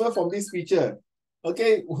you infer from this picture?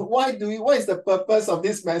 Okay, what is the purpose of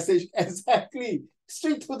this message? Exactly.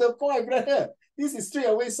 Straight to the point, brother. This is straight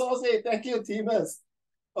away source A. Thank you, Timus.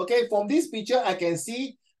 Okay, from this picture, I can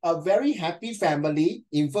see a very happy family.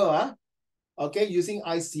 Infer, okay, using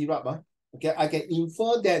ice syrup. Okay, I can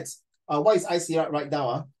infer that. What is ice syrup right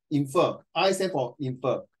now? Infer. I stand for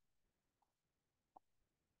infer.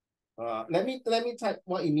 Let me type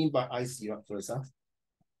what you mean by ice syrup first.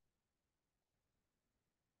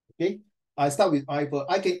 Okay, I start with infer.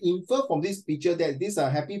 I can infer from this picture that this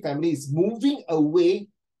happy family is moving away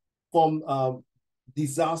from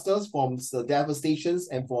disasters, from the devastations,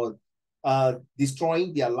 and for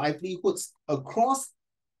destroying their livelihoods across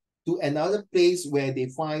to another place where they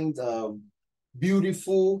find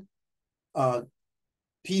beautiful,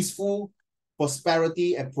 peaceful,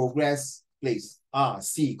 prosperity and progress place.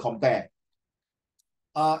 C, compare.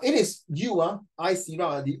 It is I see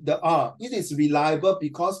the it is reliable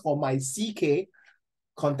because for my CK,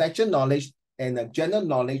 contextual knowledge and general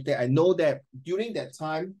knowledge, that I know that during that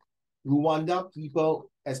time, Rwanda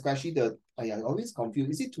people, especially I always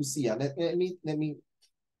confused. Is it Tutsi? Let me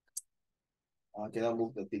cannot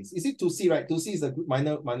move the things. Is it Tutsi, right? Tutsi is a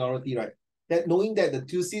minority, right? That knowing that the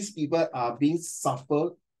Tutsis people are being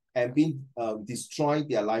suffered and being destroyed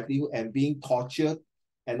their livelihood and being tortured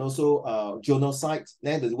and also genocide.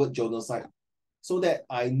 Then the word genocide. So that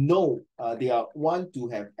I know they are want to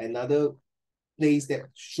have another place that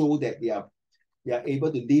show that they are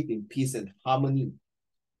able to live in peace and harmony.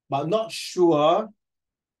 But not sure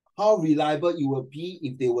how reliable it will be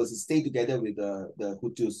if they were to stay together with the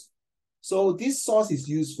Hutus. So this source is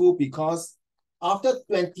useful because after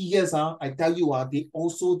 20 years, I tell you, they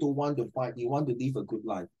also don't want to fight. They want to live a good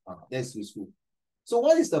life. That's useful. So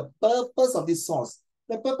what is the purpose of this source?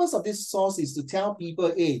 The purpose of this source is to tell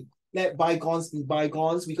people, hey, let bygones be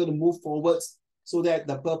bygones. We're going to move forwards so that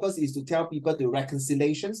the purpose is to tell people the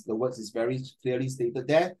reconciliations. The words is very clearly stated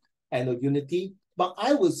there, and the unity. But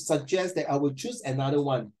I would suggest that I would choose another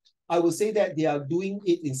one. I would say that they are doing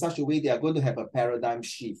it in such a way they are going to have a paradigm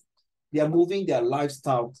shift. They are moving their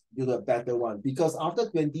lifestyle to a better one, because after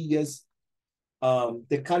 20 years,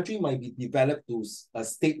 the country might be developed to a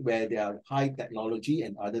state where there are high technology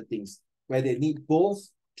and other things, where they need both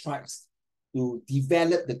tribes to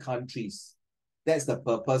develop the countries. That's the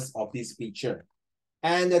purpose of this feature.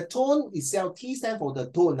 And the tone itself, T stands for the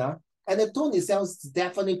tone, and the tone itself is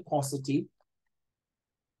definitely positive.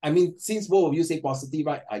 I mean, since both of you say positive,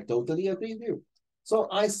 right? I totally agree with you. So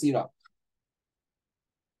I syrup.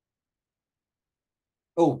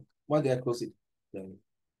 Oh, why did I close it?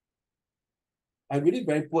 I'm really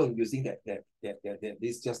very poor in using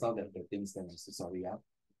this just now, the things that I'm so sorry.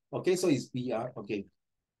 Okay, so it's BR. Okay.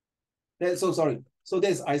 That's so sorry. So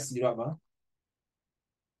that's I syrup.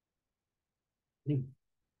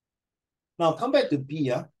 Now come back to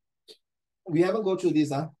B. We haven't go through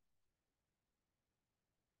this.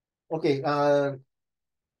 Okay,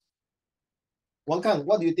 Wang Kang,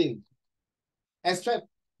 what do you think? Extract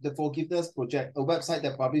the Forgiveness Project, a website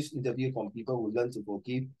that publishes interviews from people who learn to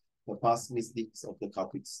forgive the past misdeeds of the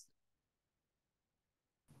culprits.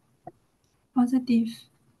 Positive.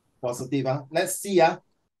 Positive. Let's see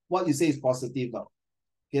what you say is positive now.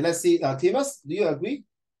 Okay, let's see. Timus, do you agree?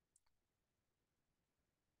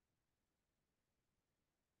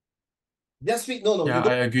 Just read. No, Yeah,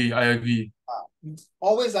 I agree.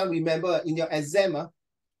 Always remember in your exam,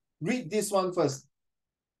 read this one first.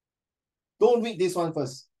 Don't read this one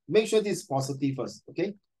first. Make sure this is positive first.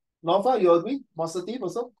 Okay. Nova, you agree? Positive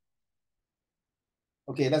also?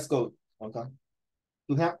 Okay, let's go. Okay.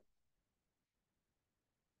 To help.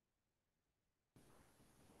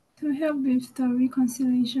 To help with the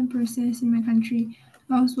reconciliation process in my country,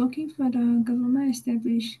 I was working for the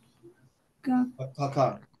government-established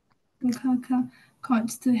Gakaka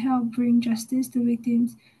courts to help bring justice to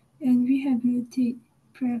victims and rehabilitate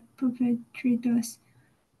perpetrators.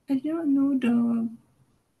 I do not know the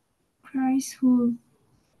crimes who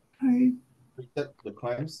The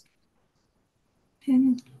crimes.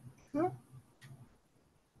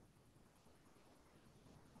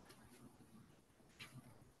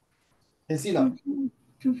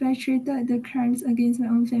 Perpetrated the crimes against my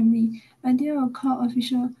own family until a court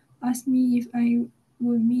official asked me if I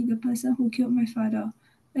would meet the person who killed my father.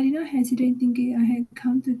 I did not hesitate, thinking I had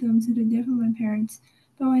come to terms with the death of my parents.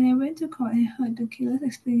 But when I went to court and heard the killer's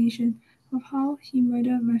explanation of how he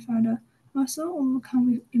murdered my father, I was so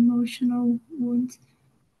overcome with emotional wounds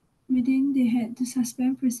within they had to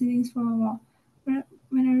suspend proceedings for a while.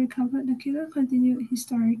 When I recovered, the killer continued his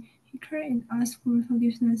story. He cried and asked for my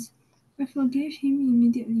forgiveness. I forgave him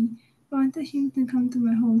immediately. I wanted him to come to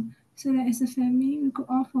my home so that as a family we could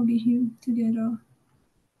all forgive him together.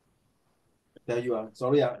 I tell you,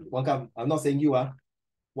 sorry, Wang Kang, I'm not saying you.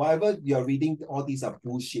 Whatever you're reading, all these are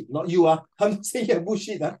bullshit. Not you. I'm not saying you're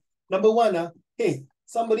bullshit. Number one, hey,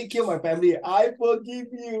 somebody killed my family. I forgive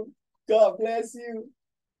you. God bless you.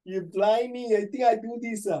 You blind me. I think I do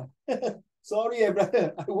this. Sorry,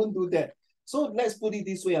 brother. I won't do that. So let's put it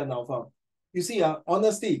this way, Naufal. You see,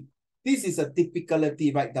 honestly, this is a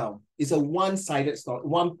typicality right now. It's a one-sided story,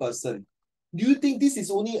 one person. Do you think this is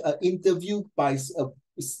only an interview by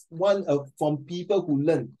from people who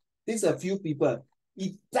learn? These are a few people.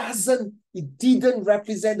 It didn't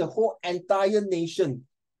represent the whole entire nation.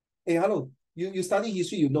 Hey, hello. You study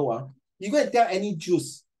history, you know. You go and tell any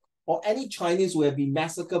Jews or any Chinese who have been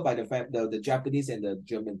massacred by the Japanese and the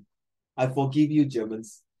German. I forgive you,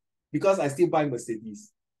 Germans, because I still buy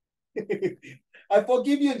Mercedes. I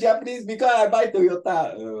forgive you, Japanese, because I buy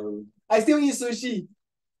Toyota. I still eat sushi.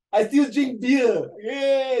 I still drink beer.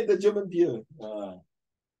 Yeah, the German beer.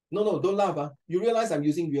 No, don't laugh. You realize I'm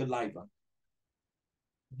using real life.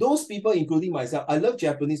 Those people, including myself, I love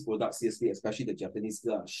Japanese products, seriously, especially the Japanese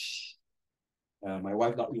girl. Shh. My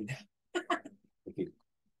wife not in. Okay.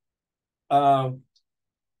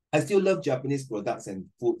 I still love Japanese products and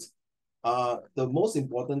food. The most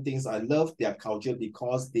important things, I love their culture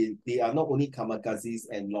because they are not only kamikazes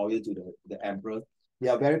and loyal to the emperor, they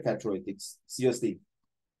are very patriotic, seriously.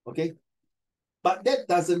 Okay? But that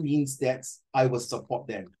doesn't mean that I will support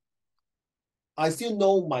them. I still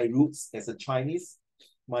know my roots as a Chinese,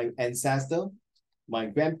 my ancestor, my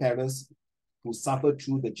grandparents who suffered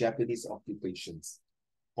through the Japanese occupations.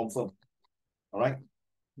 Confirm. All right?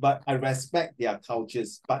 But I respect their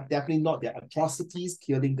cultures, but definitely not their atrocities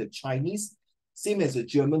killing the Chinese, same as the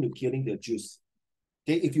German who killing the Jews.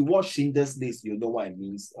 Okay, if you watch Schindler's List, you know what it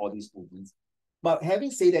means, all these movies. But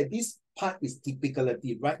having said that, this part is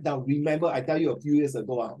typicality. Right now, remember, I tell you a few years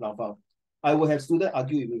ago, now, I will have students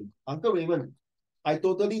argue with me. Uncle Raymond, I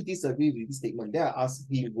totally disagree with this statement. Then I ask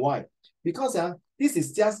him why. Because this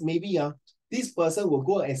is just maybe this person will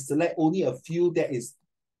go and select only a few that is,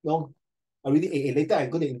 already, later I'm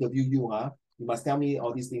going to interview you, you must tell me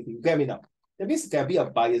all these things. You get me now? That means there can be a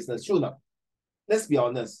biasness. Sure now. Let's be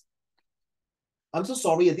honest. I'm so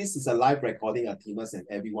sorry, this is a live recording of Timus and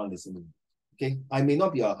everyone listening. Okay, I may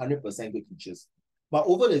not be 100% good teachers, but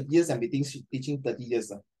over the years, I've been teaching 30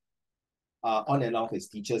 years on and off as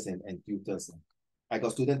teachers and tutors. I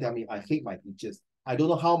got students tell me, I hate my teachers. I don't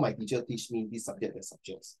know how my teacher teach me this subject and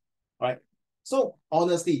subjects. All right. So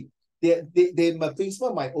honestly, my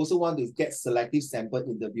principal might also want to get selective sample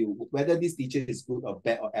interview, whether this teacher is good or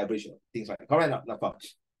bad or average or things like that. Correct? Not.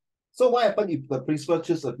 So what happens if the principal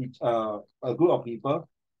chooses a group of people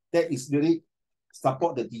that is really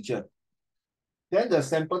support the teacher? Then the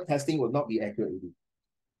sample testing will not be accurate.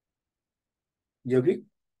 You agree?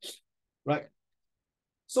 Right.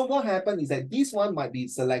 So what happened is that this one might be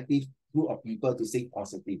selective group of people to say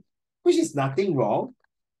positive, which is nothing wrong.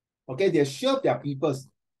 Okay, they're sure there are people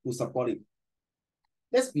who support it.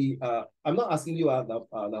 Let's be, I'm not asking you,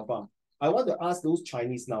 Nafam. I want to ask those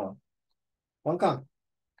Chinese now. Wang Kang,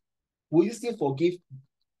 will you still forgive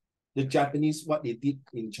the Japanese what they did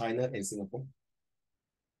in China and Singapore?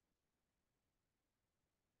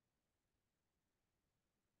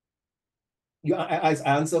 I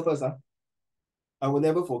answer first. I will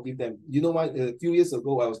never forgive them. You know why? A few years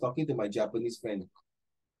ago, I was talking to my Japanese friend.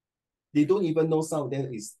 They don't even know some of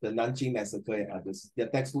them is the Nanjing Massacre and others. Their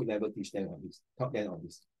textbook never teach them on this, taught them on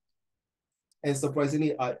this. And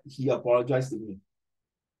surprisingly, he apologized to me.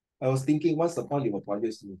 I was thinking, what's the point you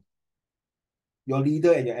apologize to me? Your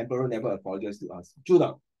leader and your emperor never apologized to us. True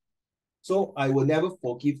now. So I will never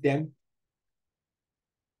forgive them.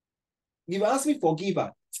 If you ask me forgive,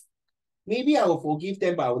 maybe I will forgive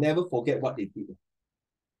them, but I will never forget what they did.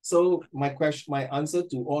 So my answer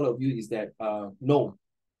to all of you is that no.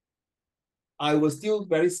 I was still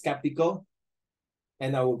very skeptical,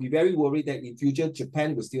 and I will be very worried that in future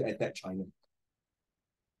Japan will still attack China.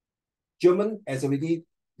 German has already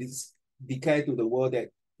declared to the world that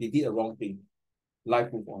they did a wrong thing.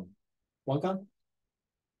 Life move on. Wang Kang?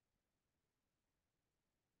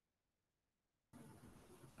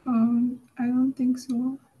 I don't think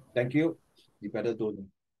so. Thank you. You better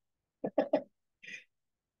don't.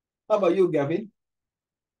 How about you, Gavin?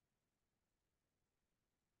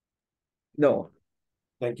 No.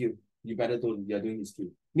 Thank you. You better don't. You're doing this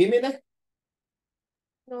too. Mimin?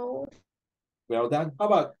 No. Well done. How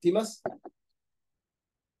about Timus?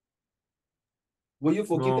 Will you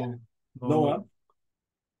forgive them? No.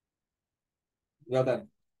 Well done.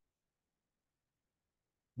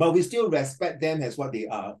 But we still respect them as what they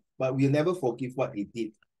are, but we'll never forgive what they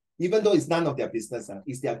did. Even though it's none of their business,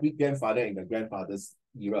 it's their great-grandfather and their grandfather's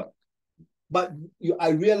era. But I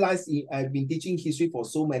realize I've been teaching history for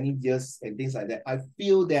so many years and things like that. I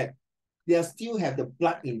feel that they still have the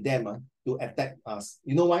blood in them to attack us.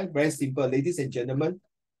 You know why? Very simple. Ladies and gentlemen,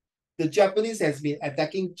 the Japanese has been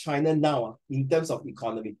attacking China now in terms of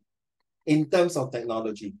economy, in terms of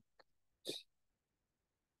technology.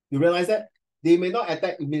 You realize that? They may not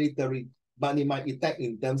attack military, but they might attack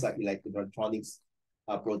in terms of electronics,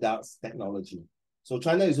 products, technology. So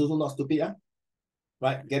China is also not stupid,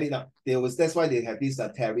 right? Get it now. That's why they have this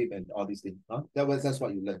tariff and all these things. That's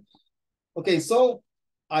what you learn. Okay, so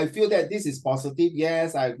I feel that this is positive.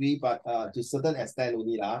 Yes, I agree, but to a certain extent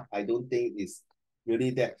only I don't think it's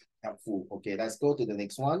really that helpful. Okay, let's go to the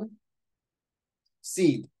next one.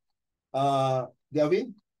 C.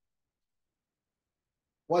 Delvin?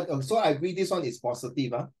 What? So I agree this one is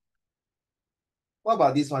positive. What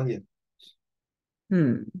about this one here?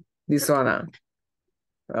 This one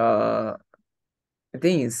I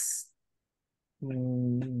think it's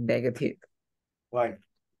negative. Why?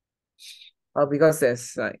 Because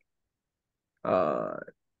there's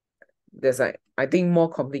I think more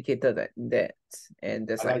complicated than that, and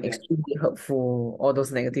there's extremely hurtful, all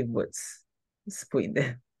those negative words put in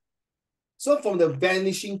there. So from the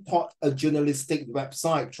Vanishing Pot, a journalistic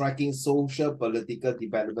website tracking social political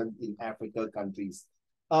development in African countries.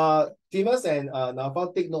 Timus and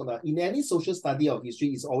Naval, take note, in any social study of history,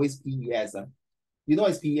 it's always PES. You know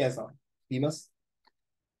what is PES, Timus?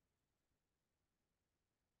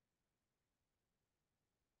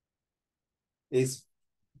 Is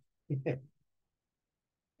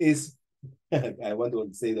I want to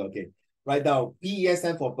say that, okay. Right now, PES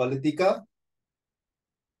stands for political,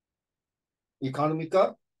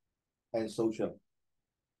 economical, and social.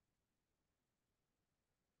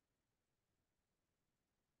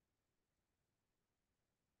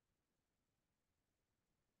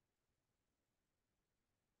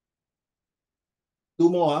 two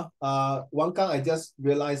more. Wang Kang, I just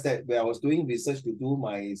realized that when I was doing research to do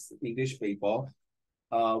my English paper,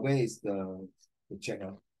 where is the check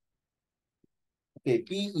out? Okay,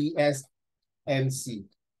 PESMC.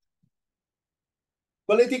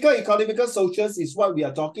 Political, economical, socials is what we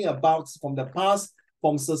are talking about from the past,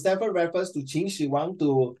 from Sir Stamford Raffles to Qin Shi Huang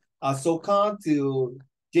to Ashoka to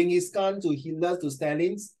Genghis Khan to Hitler to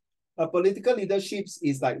Stalin's. Political leaderships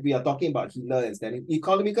is like we are talking about Hitler and Stalin.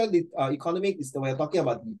 Economic is we are talking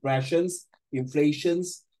about depressions,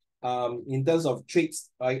 inflations, in terms of trades,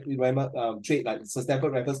 right? Remember trade like Sir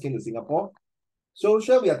Stamford Raffles came to Singapore.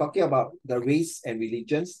 Social, we are talking about the race and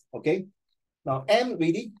religions. Okay. Now M,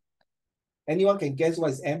 ready? Anyone can guess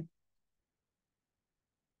what is M?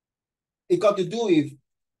 It got to do with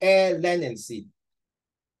air, land, and sea.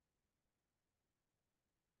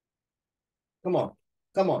 Come on,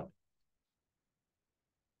 come on.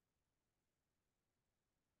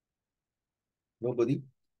 Nobody?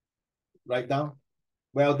 Write down.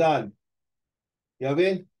 Well done.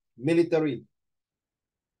 Yavin, military.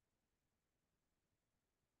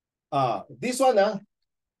 This one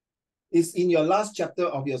is in your last chapter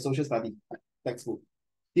of your social study textbook.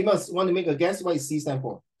 You must want to make a guess what is C stand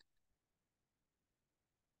for.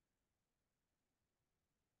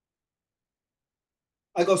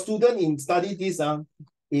 I got student in study this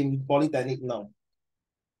in Polytechnic now.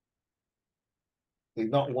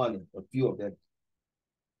 Not one, a few of them.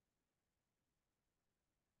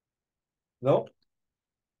 No?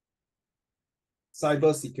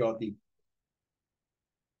 Cyber security.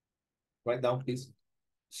 Write down, please.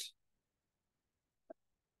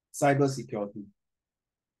 Cyber security.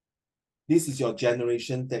 This is your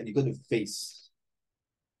generation that you're going to face.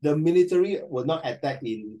 The military will not attack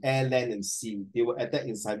in air, land, and sea. They will attack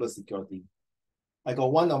in cyber security. I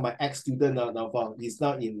got one of my ex-student now, he's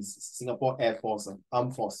now in Singapore Air Force,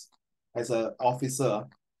 Armed Force, as an officer.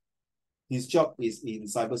 His job is in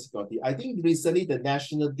cybersecurity. I think recently the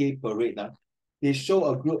National Day Parade, they show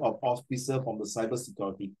a group of officers from the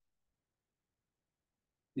cybersecurity.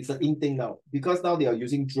 It's an in thing now. Because now they are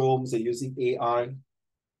using drones, they're using AI,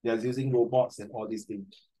 they're using robots and all these things.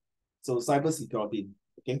 So cybersecurity,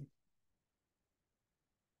 okay?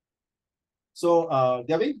 So,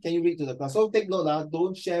 David, can you read to the class? So take note,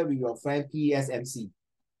 don't share with your friend PESMC.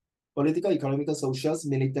 Political, economical, socials,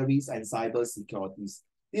 militaries, and cyber securities.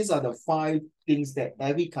 These are the 5 things that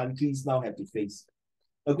every country now have to face.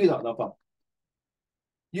 Agree or not?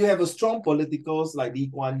 You have a strong politicals like Lee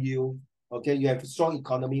Kuan Yew. Okay, you have a strong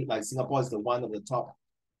economy like Singapore is the one of the top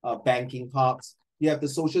banking hubs. You have the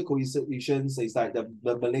social cohesion, so it's like the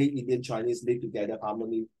Malay, Indian, Chinese live together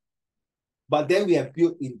harmony. But then we have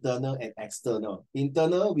built internal and external.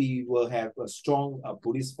 Internal, we will have a strong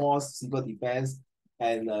police force, civil defense,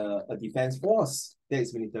 and a defense force that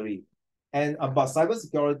is military. And about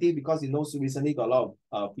cybersecurity, because so recently got a lot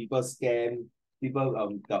of people scam, people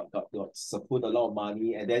got put a lot of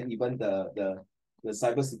money, and then even the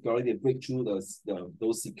cybersecurity, they break through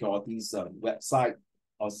those securities website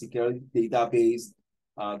or security database.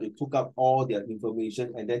 They took up all their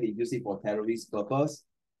information and then they use it for terrorist purpose.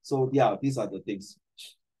 So yeah, these are the things.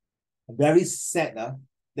 Very sad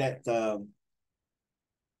that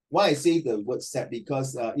why I say the word sad,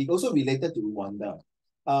 because it also related to Rwanda.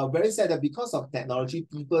 Very sad that because of technology,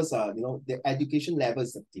 people's the education level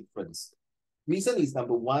is a difference. Reason is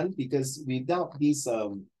number one, because without this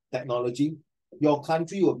technology, your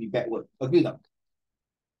country will be backward. Agree now?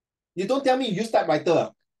 You don't tell me you use typewriter.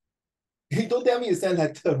 You don't tell me you send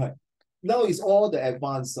letter, right? Now it's all the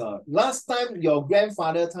advanced. Last time, your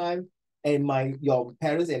grandfather time and your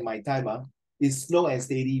parents and my time is slow and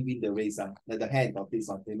steady win the race. Like the hand of this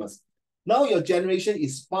famous. Now your generation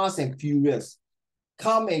is fast and furious,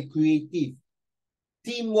 calm and creative,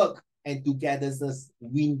 teamwork and togetherness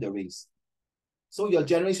win the race. So your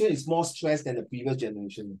generation is more stressed than the previous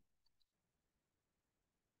generation.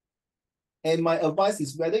 And my advice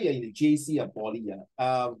is whether you're in the JC or Poly,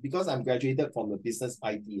 because I'm graduated from the business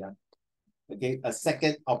IT, okay, a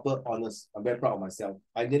second upper honors. I'm very proud of myself.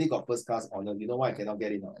 I nearly got first class honor. You know why I cannot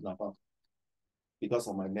get it now? Because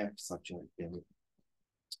of my math subject.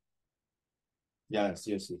 Yeah,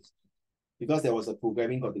 seriously. Because there was a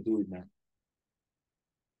programming got to do with math.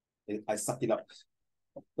 I sucked it up.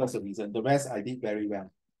 That's the reason. The rest I did very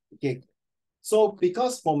well. Okay. So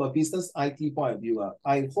because from a business IT point of view,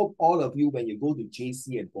 I hope all of you, when you go to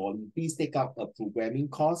JC and Poly, please take up a programming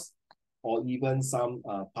course or even some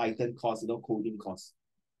Python course, coding course.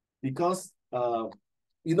 Because,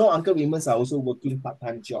 Uncle Raymond's are also working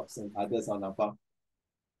part-time jobs and others on our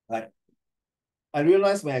right? I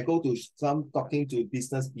realize when I go to talking to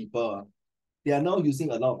business people, they are now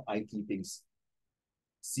using a lot of IT things.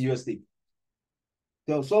 Seriously.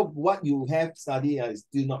 So what you have studied is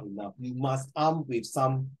still not enough. You must arm with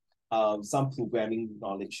some programming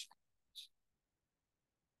knowledge.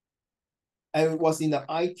 I was in the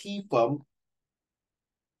IT firm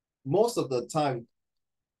most of the time.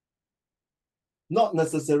 Not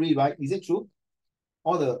necessary, right? Is it true?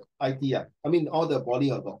 All the IT, I mean, all the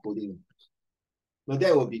body of the coding. But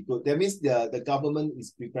that would be good. That means the government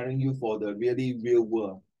is preparing you for the really real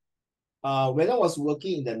world. When I was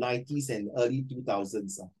working in the 90s and early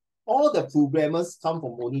 2000s, all the programmers come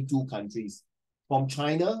from only two countries, from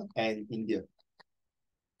China and India.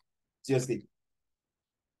 Seriously.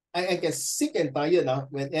 I get sick and tired now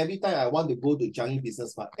when every time I want to go to Changi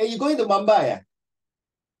Business Park. Hey, you going to Mumbai?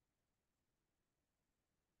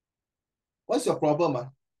 What's your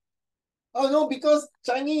problem? Oh no, because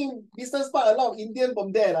Chinese Business Park, a lot of Indian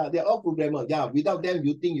from there, they're all programmers. Yeah, without them,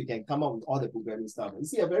 you think you can come up with all the programming stuff. You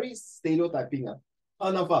see, a very stereotyping.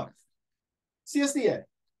 Oh, no, seriously,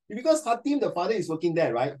 because Hatim, the father, is working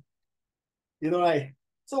there, right? You know, right?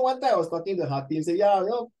 So one time I was talking to Hatim, say, yeah, you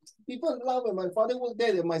know, people laugh when my father worked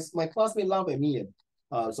there, my classmates laugh at me.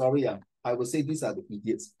 Sorry, I would say these are the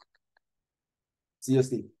idiots.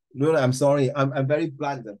 Seriously. No, I'm sorry. I'm very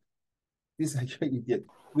blunt. These are your idiot.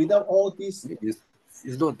 Without all this,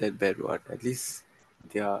 it's not that bad, what? At least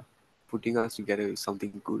they are putting us together with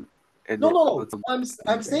something good. And no.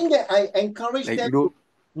 I'm saying that I encourage like, them. you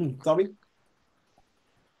know, Sorry.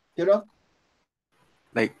 You know?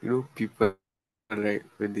 like, you know, people, right,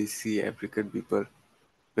 when they see African people,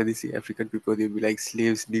 they'll be like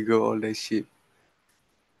slaves, nigger, all that shit.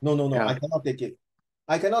 No. Yeah. I cannot take it.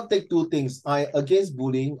 I cannot take two things. I against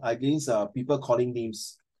bullying, against people calling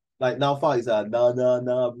names. Like now far is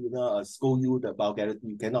scold you the vulgarity.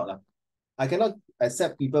 You cannot. I cannot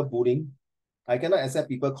accept people bullying. I cannot accept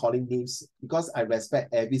people calling names because I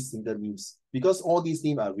respect every single names. Because all these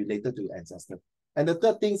names are related to ancestors. And the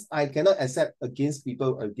third thing is I cannot accept against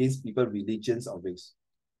people religions or race.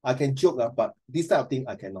 I can joke, but this type of thing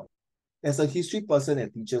I cannot. As a history person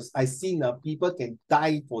and teachers, I see now people can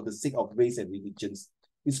die for the sake of race and religions.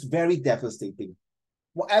 It's very devastating.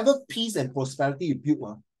 Whatever peace and prosperity you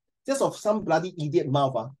build, just of some bloody idiot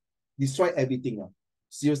mouth, destroy everything.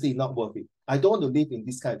 Seriously, not worth it. I don't want to live in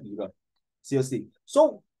this kind of era. Seriously.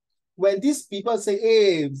 So when these people say,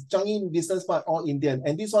 hey, Changi Business Park, all Indian,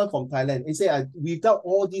 and this one from Thailand, they say, without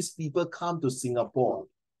all these people come to Singapore,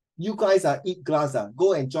 you guys eat grass,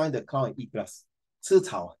 go and join the cow and eat grass. 吃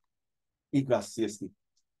草, eat grass, seriously.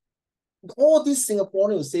 All these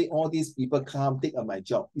Singaporeans say all these people come take my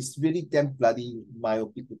job. It's really damn bloody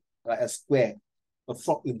myopic, like a square, a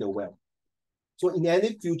frog in the well. So in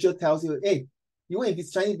any future tells you, hey, you if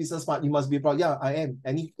it's Chinese Business Park, you must be proud. Yeah, I am.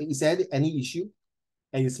 Is there any issue?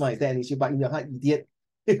 And you smile, is there an issue? But in your heart, idiot.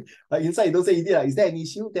 Like inside, you don't say idiot. Is there an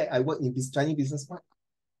issue that I work in this Chinese Business Park?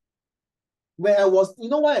 When I was, you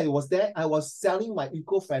know why I was there? I was selling my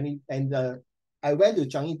eco-friendly, and I went to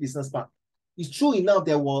Changi Business Park. It's true enough,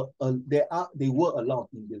 there were a lot of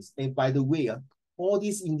Indians. And by the way, all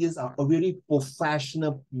these Indians are really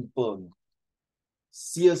professional people.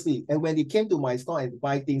 Seriously. And when they came to my store and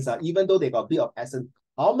buy things, even though they got a bit of accent,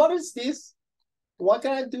 how much is this? What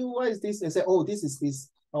can I do? What is this? And say, oh, this is this.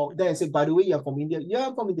 Oh, then I said, by the way, you're from India.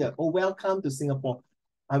 Yeah, from India. Oh, welcome to Singapore.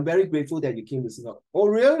 I'm very grateful that you came to Singapore. Oh,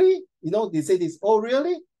 really? You know, they say this. Oh,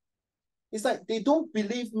 really? It's like they don't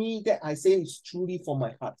believe me that I say it's truly from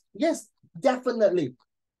my heart. Yes, definitely.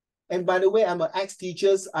 And by the way, I'm an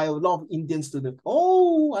ex-teacher. I have a lot of Indian students.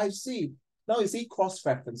 Oh, I see. Now you see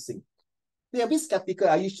cross-referencing. They're a bit skeptical.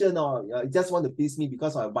 Are you sure? No, you just want to please me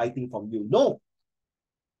because I'm biting from you. No.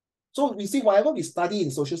 So we see whatever we study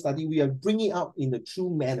in social study, we are bringing out in a true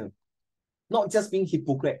manner. Not just being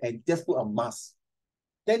hypocrite and just put a mask.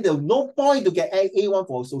 Then there's no point to get A1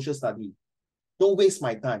 for social study. Don't waste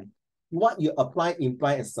my time. What you apply,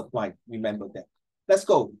 imply, and supply. Remember that. Let's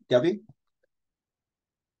go, Gavin.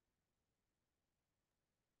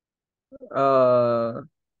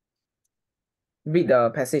 Read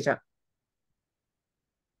the passage.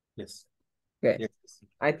 Yes. Okay. Yes.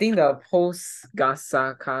 I think the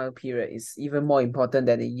post-Gasaka period is even more important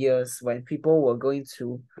than the years when people were going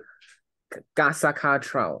through Gasaka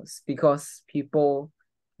trials because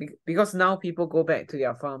now people go back to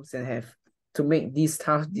their farms and have to make these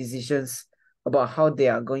tough decisions about how they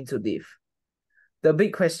are going to live. The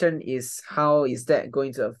big question is, how is that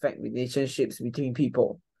going to affect relationships between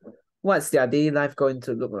people? What's their daily life going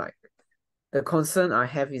to look like? The concern I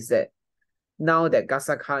have is that now that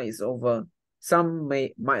Gasaka is over, some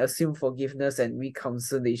might assume forgiveness and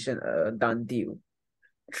reconciliation a done deal.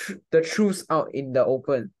 The truth's out in the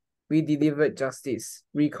open. we delivered justice,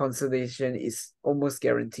 reconciliation is almost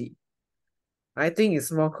guaranteed. I think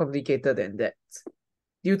it's more complicated than that.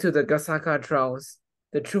 Due to the Gazaca trials,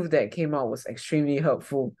 the truth that came out was extremely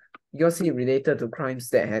hurtful because it related to crimes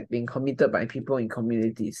that had been committed by people in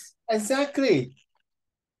communities. Exactly.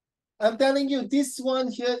 I'm telling you, this one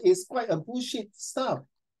here is quite a bullshit stuff.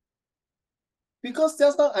 Because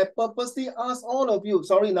just now I purposely asked all of you,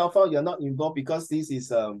 sorry, Naufal, you're not involved because this is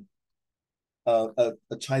a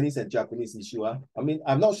Chinese and Japanese issue. I mean,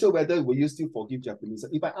 I'm not sure whether will you still forgive Japanese.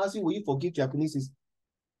 If I ask you, will you forgive Japanese? Is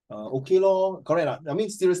okay, lor, correct. I mean,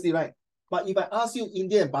 seriously, right? But if I ask you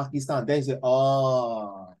India and Pakistan, then you say,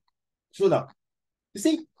 oh, true now. You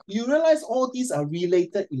see, you realize all these are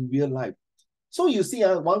related in real life. So you see,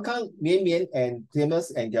 Wang Kang, Mian Mian, and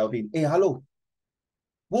Thomas and Galvin. Hey, hello.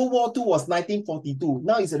 World War II was 1942.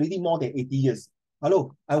 Now it's already more than 80 years.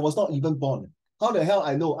 Hello, I was not even born. How the hell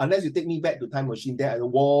I know? Unless you take me back to time machine, then I know,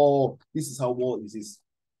 whoa, this is how war is.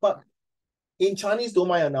 But in Chinese, don't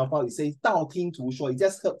mind enough, it says 道听途说. You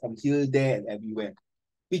just heard from here, there, and everywhere.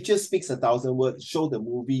 Picture speaks 1,000 words. Show the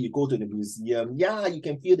movie, you go to the museum. Yeah, you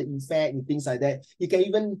can feel the effect and things like that. You can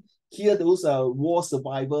even hear those war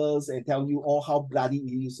survivors and tell you all how bloody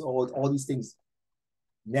it is, all these things.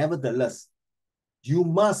 Nevertheless, you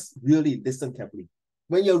must really listen carefully.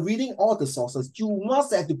 When you're reading all the sources, you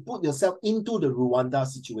must have to put yourself into the Rwanda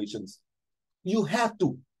situations. You have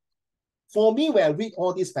to. For me, when I read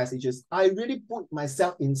all these passages, I really put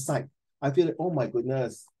myself inside. I feel like, oh my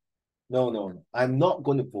goodness. No. I'm not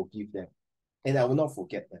going to forgive them. And I will not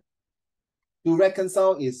forget them. To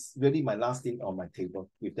reconcile is really my last thing on my table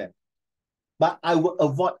with them. But I will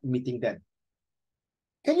avoid meeting them.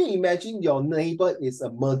 Can you imagine your neighbor is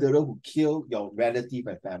a murderer who killed your relative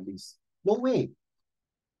and families? No way.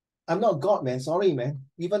 I'm not God, man. Sorry, man.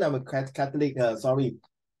 Even I'm a Catholic, sorry.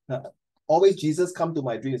 Always Jesus come to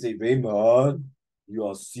my dream and say, Raymond, you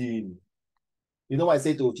are sin. You know what I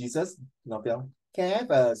say to Jesus? Can I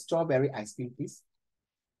have a strawberry ice cream, please?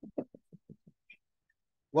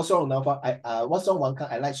 What's wrong now? What's wrong, Wang Kang?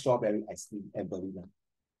 I like strawberry ice cream and vanilla.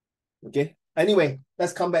 Okay. Anyway,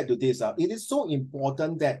 let's come back to this. It is so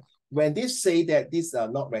important that when they say that these are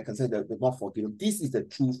not reconciled, they're not forgiven, this is the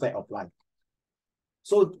true fact of life.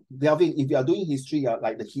 So, Delvin, if you are doing history,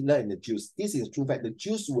 like the Hitler and the Jews, this is a true fact. The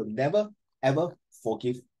Jews will never, ever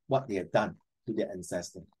forgive what they have done to their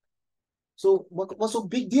ancestors. So, what's so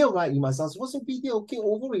big deal, right? You must ask, what's so big deal? Okay,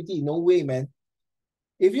 over already. No way, man.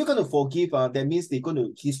 If you're going to forgive, that means they're going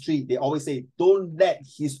to history. They always say, don't let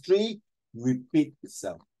history repeat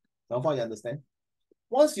itself. Now, you understand?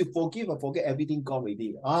 Once you forgive and forget everything gone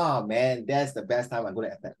already, man, that's the best time I'm going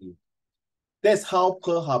to attack you. That's how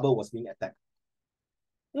Pearl Harbor was being attacked.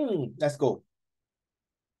 Let's go.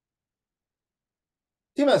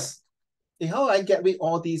 Timus, how do I get rid of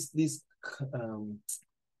all this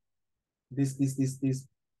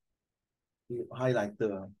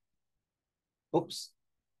highlighter? Oops.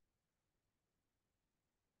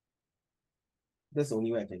 That's the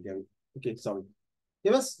only way I can get it. Okay, sorry.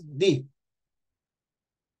 Timus, D.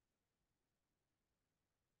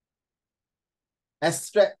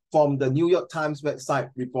 Extract from the New York Times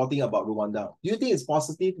website reporting about Rwanda. Do you think it's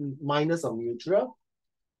positive, minus, or neutral?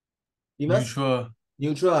 Neutral.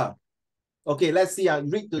 Neutral. Okay, let's see.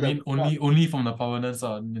 Read to I mean, only from the provenance,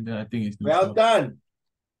 then I think it's neutral. Well done.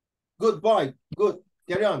 Good boy. Good.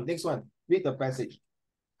 Carry on. Next one. Read the passage.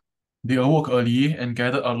 They awoke early and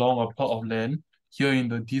gathered along a plot of land here in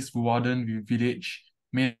the Disbuwaden village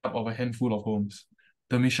made up of a handful of homes.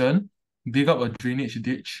 The mission, dig up a drainage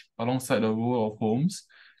ditch alongside a row of homes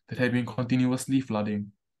that had been continuously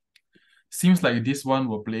flooding. Seems like this one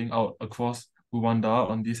were playing out across Rwanda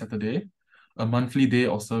on this Saturday, a monthly day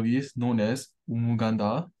of service known as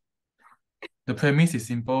Umuganda. The premise is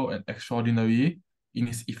simple and extraordinary in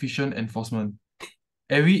its efficient enforcement.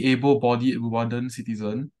 Every able-bodied Rwandan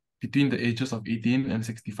citizen between the ages of 18 and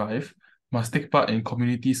 65 must take part in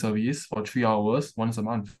community service for 3 hours once a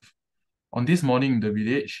month. On this morning in the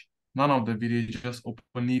village, none of the villagers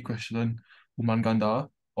openly questioned Umuganda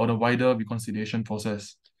or the wider reconciliation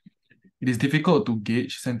process. It is difficult to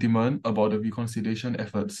gauge sentiment about the reconciliation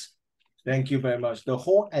efforts. Thank you very much. The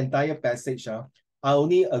whole entire passage, I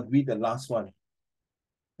only agree the last one.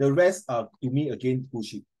 The rest are, to me, again,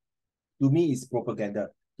 bullshit. To me, it's propaganda.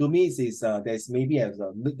 To me, it's there's maybe,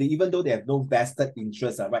 even though they have no vested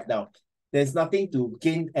interest right now, there's nothing to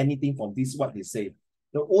gain anything from this, what they say.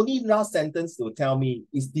 The only last sentence to tell me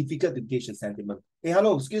is difficult to gauge the sentiment. Hey,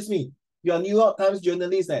 hello, excuse me. You're a New York Times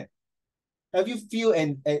journalist. Have you feel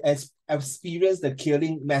and experienced the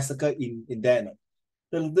killing massacre in there?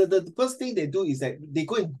 The first thing they do is that they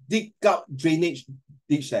go and dig up drainage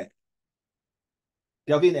ditch.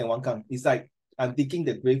 Kelvin and Wang Kang, it's like I'm digging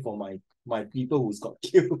the grave for my people who's got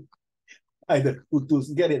killed by the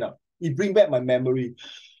Hutus. Get it now? It bring back my memory.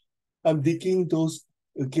 I'm digging those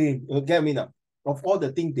again. Get me now? Of all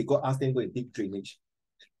the things they got asked them to dig drainage,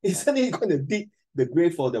 isn't it going to dig the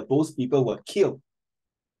grave for those people who were killed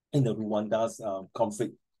in the Rwanda's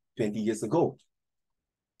conflict 20 years ago?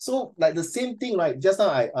 So like the same thing, right? Just now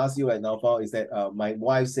I asked you right now, is that my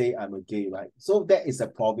wife say I'm a gay, right? So that is a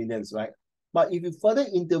provenance, right? But if you further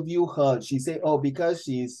interview her, she say, oh, because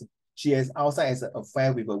she has outside as an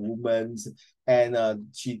affair with a woman, and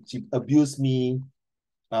she abused me.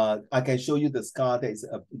 I can show you the scar that is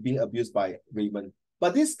being abused by Raymond.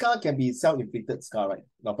 But this scar can be self-inflicted scar, right?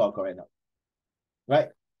 Not correct now, right?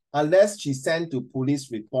 Unless she sent to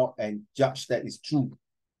police report and judge that is true,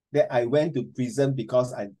 that I went to prison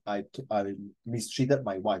because I mistreated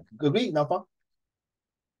my wife. Agree, Nafa?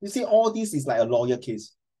 You see, all this is like a lawyer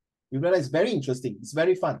case. You realize it's very interesting. It's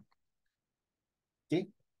very fun. Okay.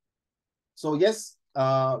 So yes,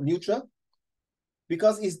 neutral.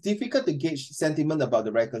 Because it's difficult to gauge sentiment about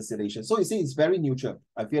the reconciliation. So you see, it's very neutral.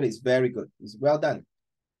 I feel it's very good. It's well done.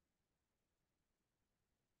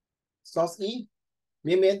 Source E,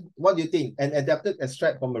 Mian, what do you think? An adapted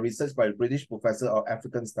extract from a research by a British professor of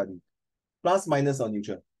African study. Plus, minus, or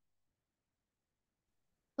neutral?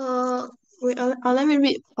 Wait, let me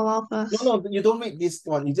read a while first. No, you don't read this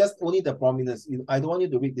one. You just only the prominence. I don't want you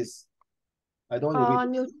to read this. I don't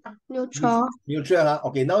want you to read neutral. Neutral, huh?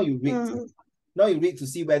 Okay, now you read. Now you read to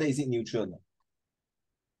see whether is it neutral or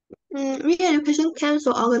not. Re-education camps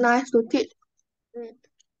were organized to teach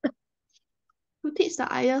the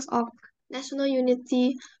ideas of national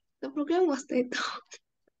unity. The program was later.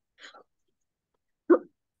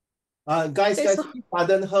 Guys, please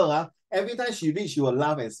pardon her. Every time she reads, she will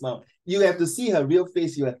laugh and smile. You have to see her real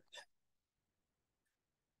face. You are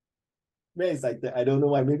very excited. I don't know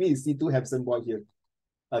why. Maybe you see two handsome boys here.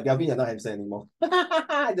 Galvin, you're not handsome anymore.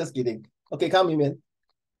 Just kidding. Okay, come in, man.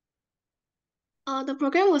 The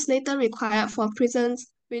program was later required for prisons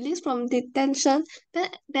released from detention,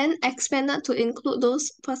 then expanded to include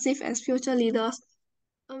those perceived as future leaders,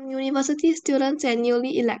 university students, and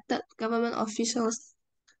newly elected government officials.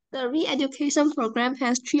 The re-education program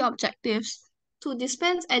has three objectives: to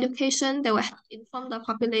dispense education that will inform the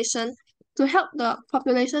population, to help the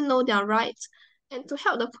population know their rights, and to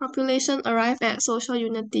help the population arrive at social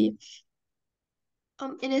unity.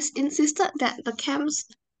 It is insisted that the camps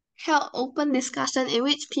held open discussion in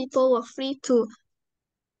which people were free to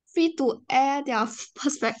air their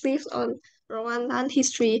perspectives on Rwandan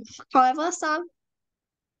history. However, some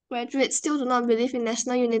graduates still do not believe in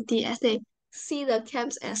national unity, as they see the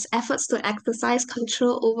camps as efforts to exercise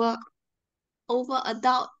control over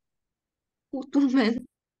adult Hutu men.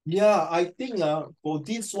 Yeah, I think for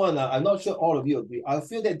this one, I'm not sure all of you agree. I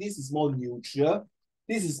feel that this is more neutral.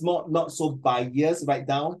 This is more not so biased right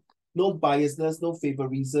now. No biasness, no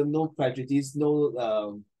favorism, no prejudice,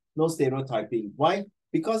 no stereotyping. Why?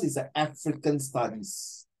 Because it's an African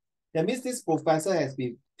studies. That means this professor has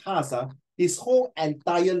been tasked his whole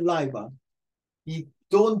entire life. He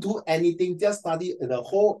don't do anything, just study the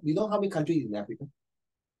whole. You know how many countries in Africa?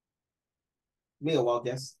 Make a wild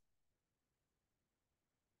guess.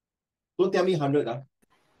 Don't tell me 100.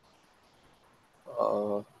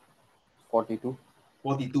 42.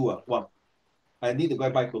 42. Wow. I need to go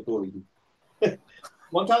buy Toto already.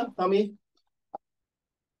 One time, tell me.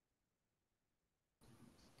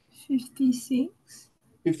 56.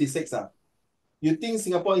 56. You think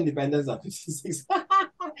Singapore independence 56?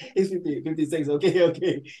 It's 56.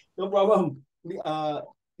 Okay. No problem.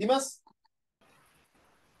 Dimas?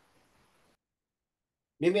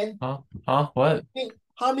 Mian? What?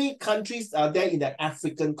 How many countries are there in the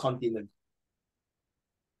African continent?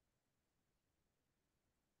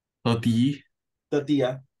 30. 30,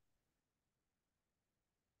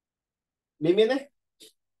 Mian,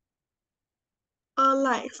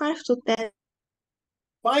 Like 5 to 10.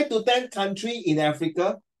 5 to 10 countries in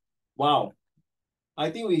Africa? Wow.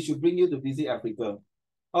 I think we should bring you to visit Africa.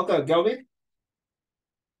 Okay, Galvin?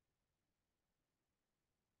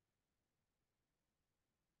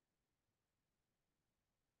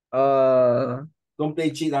 Don't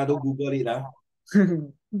play cheat, don't Google it.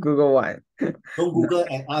 Google what? Don't Google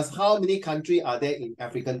and ask how many countries are there in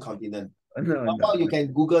African continent. No. You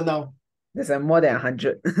can Google now. There's more than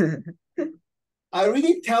 100. I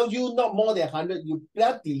already tell you not more than 100. You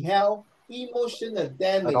bloody hell. Emotional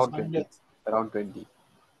damage. Around 20. Around 20.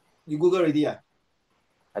 You Google already? I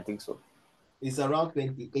think so. It's around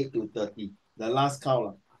 28 to 30. The last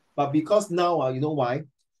count. But because now, you know why?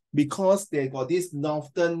 Because they got this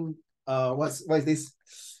northern, what is this?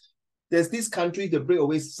 There's this country that break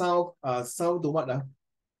away south to what?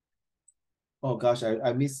 Oh gosh,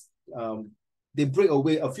 I miss. They break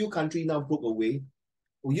away. A few countries now broke away.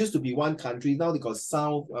 We used to be one country. Now they got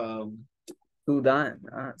South. Sudan.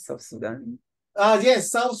 South Sudan.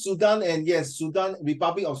 Yes, South Sudan and yes, Sudan,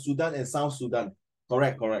 Republic of Sudan and South Sudan.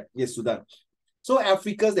 Correct. Yes, Sudan. So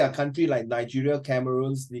Africa, there are countries like Nigeria,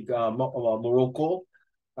 Cameroon, Morocco.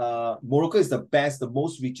 Morocco is the best, the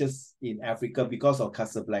most richest in Africa because of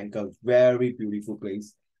Casablanca. Very beautiful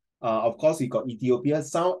place. Of course, we got Ethiopia.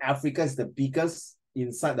 South Africa is the biggest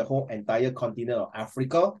inside the whole entire continent of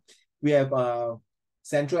Africa. We have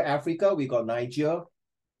Central Africa. We got Niger.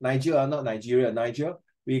 Not Nigeria, Niger.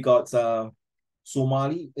 We got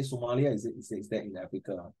Somalia. Somalia is that in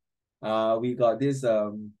Africa? We got this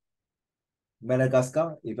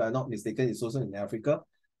Madagascar, if I'm not mistaken, is also in Africa.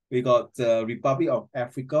 We got Republic of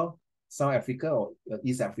Africa, South Africa or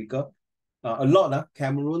East Africa. A lot,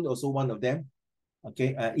 Cameroon also one of them.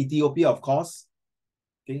 Okay, Ethiopia, of course.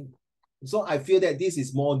 Okay, so I feel that this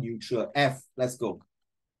is more neutral. F, let's go.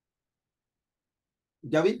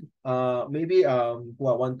 David, maybe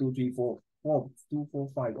 1, 2, 3, 4, 2, 4,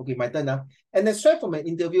 5. Okay, my turn now. And extract from an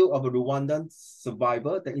interview of a Rwandan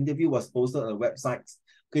survivor. The interview was posted on a website.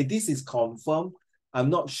 Okay, this is confirmed. I'm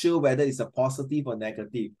not sure whether it's a positive or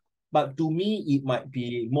negative, but to me, it might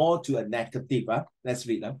be more to a negative. Let's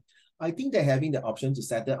read. I think that having the option to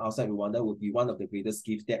settle outside Rwanda would be one of the greatest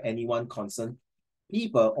gifts that anyone concerned,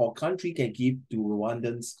 people or country can give to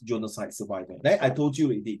Rwandan's genocide survivor. That I told you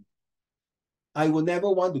already. I will never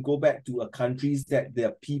want to go back to a country that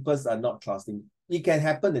their peoples are not trusting. It can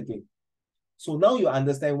happen again. So now you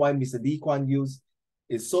understand why Mr. Lee Kuan Yew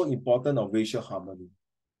is so important of racial harmony.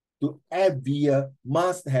 To every year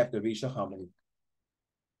must have the racial harmony.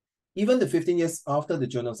 Even the 15 years after the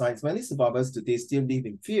genocide, many survivors today still live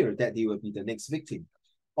in fear that they will be the next victim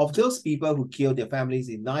of those people who killed their families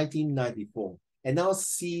in 1994 and now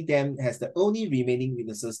see them as the only remaining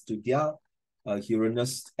witnesses to their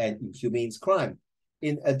heinous and inhumane crime,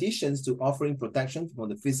 in addition to offering protection from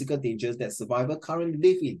the physical dangers that survivors currently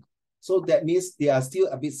live in. So that means they are still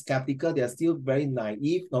a bit skeptical. They are still very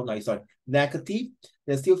negative.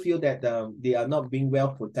 They still feel that they are not being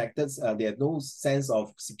well protected. They have no sense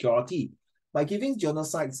of security. By giving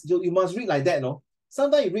genocides, you must read like that, no?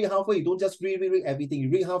 Sometimes you read halfway, you don't just read everything.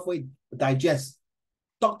 You read halfway, digest,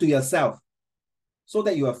 talk to yourself so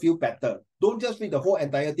that you will feel better. Don't just read the whole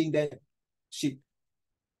entire thing, then shit.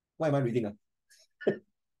 Why am I reading?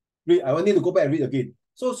 Read. I need to go back and read again.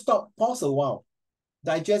 So stop, pause a while.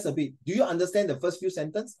 Digest a bit. Do you understand the first few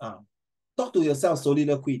sentences? Talk to yourself,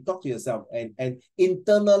 soliloquy. Talk to yourself and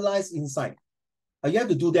internalize insight. You have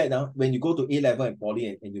to do that now when you go to A-level and poly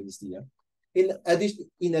and university. In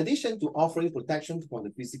addition to offering protection from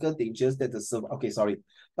the physical dangers that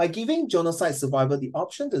by giving genocide survivor the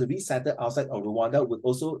option to resettle outside of Rwanda would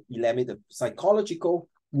also eliminate the psychological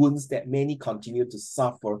wounds that many continue to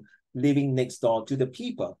suffer living next door to the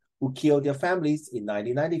people who killed their families in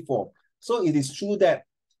 1994. So it is true that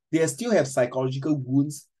they still have psychological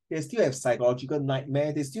wounds, they still have psychological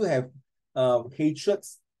nightmares, they still have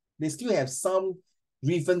hatreds, they still have some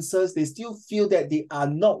grievances, they still feel that they are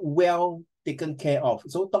not well taken care of.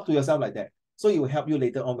 So talk to yourself like that. So it will help you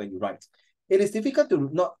later on when you write. It is difficult to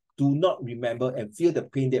not remember and feel the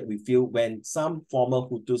pain that we feel when some former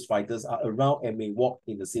Hutus fighters are around and may walk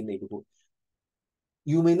in the same neighborhood.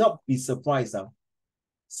 You may not be surprised.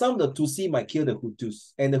 Some of the Tutsi might kill the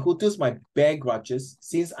Hutus, and the Hutus might bear grudges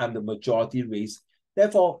since I'm the majority race.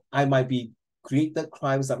 Therefore, I might be created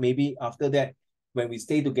crimes that maybe after that, when we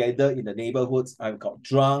stay together in the neighborhoods, I got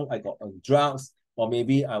drunk, I got on drugs, or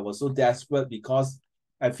maybe I was so desperate because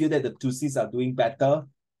I feel that the Tutsis are doing better.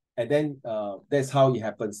 And then that's how it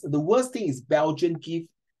happens. The worst thing is Belgium give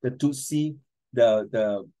the Tutsi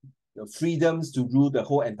the freedoms to rule the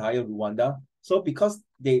whole entire Rwanda. So because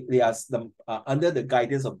they are under the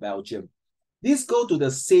guidance of Belgium. This go to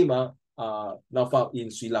the same now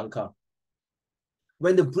in Sri Lanka.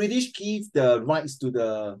 When the British give the rights to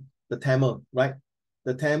the Tamil, right?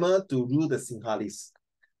 The Tamil to rule the Sinhalese.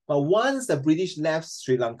 But once the British left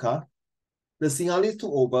Sri Lanka, the Sinhalese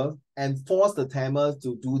took over and forced the Tamil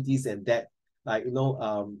to do this and that. Like,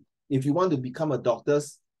 if you want to become a doctor,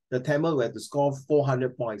 the Tamil will have to score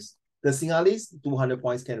 400 points. The Sinhalese, 200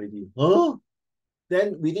 points can already. Huh?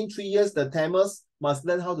 Then within 3 years, the Tamils must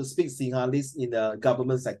learn how to speak Sinhalese in the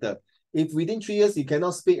government sector. If within 3 years you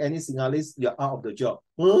cannot speak any Sinhalese, you're out of the job.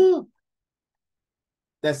 Huh?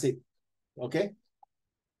 That's it. Okay.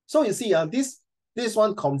 So you see, this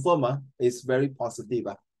one confirm is very positive.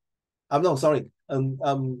 No, sorry.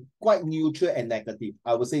 Quite neutral and negative.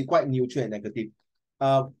 I would say quite neutral and negative.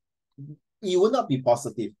 it will not be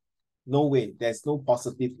positive. No way. There's no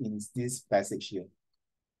positive in this passage here.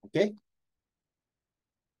 Okay?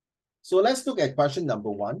 So let's look at question number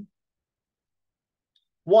 1.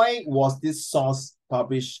 Why was this source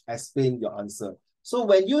published? Explain your answer. So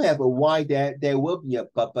when you have a why there will be a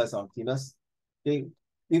purpose on Timus. Okay.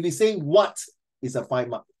 If we say what is a 5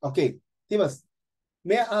 mark. Okay, Timus,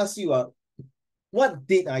 may I ask you, what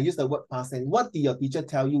did I use the word past tense? What did your teacher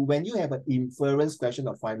tell you when you have an inference question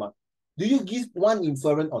of 5 mark? Do you give 1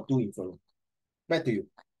 inference or 2 inference? Back to you.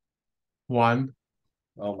 1.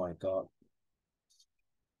 Oh my God.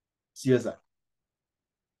 Serious?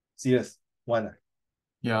 Serious? 1?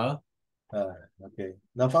 Yeah. Okay.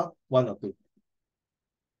 Nafa, 1 or 2?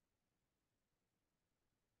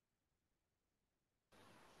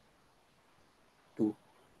 2.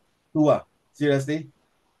 2 Seriously?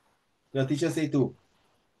 Your teacher say 2?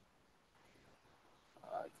 I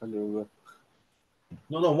can't remember.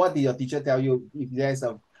 No. What did your teacher tell you? If there's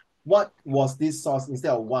a, what was this source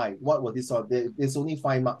instead of why? What was this source? There's only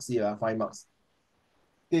 5 marks here. 5 marks.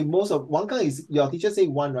 Okay, most of one kind is your teacher say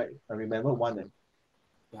 1, right? I remember 1. Right?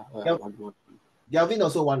 Yeah, 1. Galvin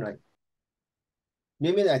also 1, right?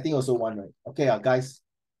 Mimin, I think also 1, right? Okay, guys.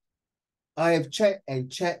 I have checked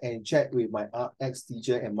with my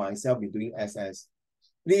ex-teacher and myself been doing SS.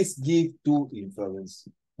 Please give 2 inference.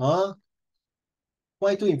 Huh?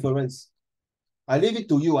 Why 2 inference? I leave it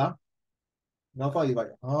to you. Now far you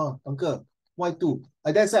like, uncle, why 2?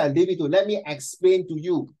 That's why I leave it to. Let me explain to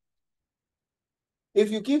you. If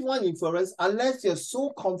you give 1 inference, unless you're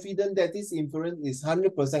so confident that this inference is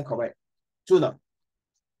 100% correct, true enough,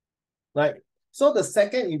 right? So the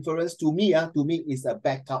second inference to me is a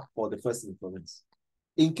backup for the first inference.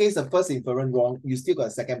 In case the first inference wrong, you still got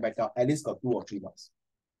a second backup, at least got 2 or 3 marks.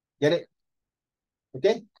 Get it?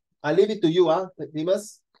 Okay? I leave it to you,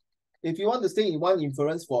 Nimas. If you want to stay in 1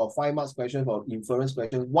 inference for a 5 marks question, for inference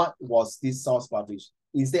question, what was this source published?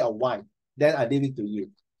 Instead of why, then I leave it to you.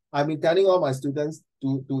 I've been telling all my students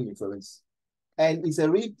to do inference. And it's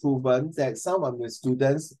already proven that some of the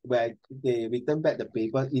students, where they return back the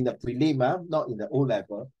paper in the prelim, not in the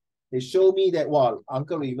O-level, they show me that, wow,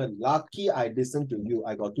 Uncle Raymond, lucky I listened to you.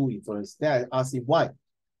 I got 2 inference. Then I asked him why.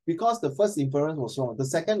 Because the first inference was wrong. The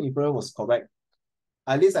second inference was correct.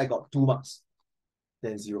 At least I got 2 marks.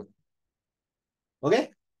 Then 0. Okay?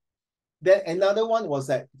 Then another one was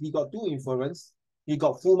that he got 2 inference. He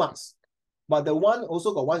got full marks. But the one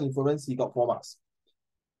also got 1 inference. He got 4 marks.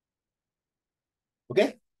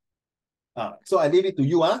 Okay? So I leave it to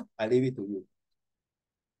you. I leave it to you.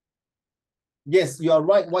 Yes, you are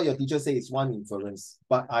right. What your teacher says is 1 inference,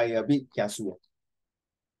 but I a bit kiasu.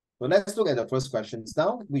 So let's look at the first questions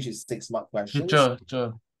now, which is 6 mark questions.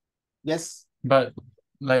 Teacher. Yes. But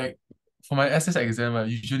like for my SS exam,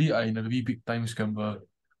 usually I in a very big time scramble.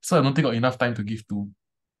 So I don't think I got enough time to give 2.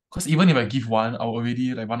 Because even if I give 1, I'll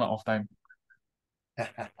already like run out of time.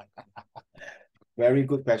 Very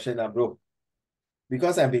good question, bro.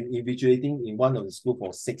 Because I've been invigilating in one of the school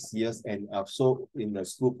for 6 years, and I've also in the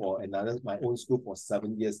school for another, my own school for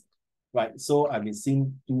 7 years. Right. So I've been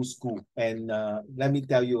seeing 2 schools. And let me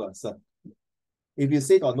tell you, sir, if you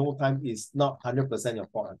say got no time, it's not 100% your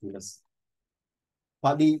fault, Timus.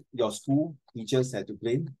 Partly your school teachers had to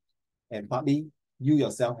blame, and partly you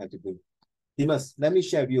yourself had to blame. Timus, let me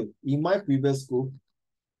share with you. In my previous school,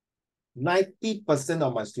 90%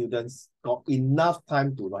 of my students got enough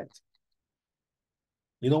time to write.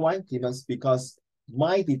 You know why, Timus? Because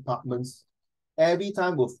my departments every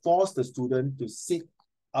time will force the student to sit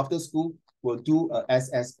after school, will do a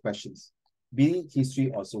SS questions, be it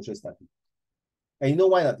history or social study. And you know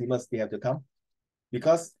why, Timus, they have to come?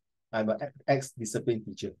 Because I'm an ex-discipline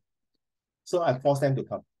teacher. So I force them to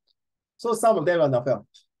come. So some of them are not fail.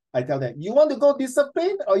 I tell them, you want to go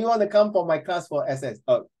discipline or you want to come for my class for SS?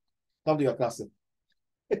 Come to your class.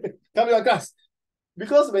 Come to your class.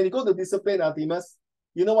 Because when you go to discipline, Timus,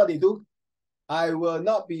 you know what they do? I will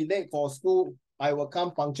not be late for school. I will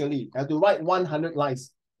come punctually. I have to write 100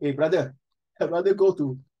 lines. Hey, brother, I'd rather go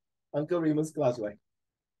to Uncle Raymond's class, right?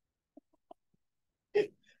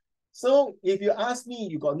 So if you ask me,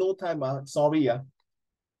 you got no time, sorry,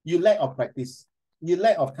 you lack of practice. You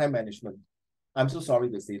lack of time management. I'm so sorry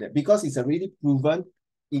to say that, because it's already proven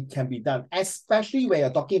it can be done, especially when you're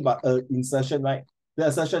talking about insertion, right? The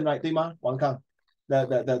assertion, right, Tima? Wang Kang,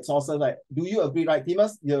 the sources, right? Do you agree, right,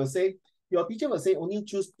 Timas? You'll say, your teacher will say only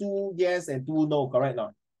choose 2 yes and 2 no, correct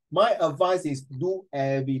now? My advice is do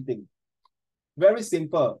everything. Very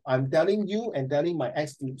simple. I'm telling you and telling my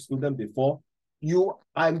ex-student before,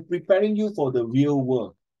 I'm preparing you for the real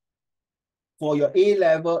world, for your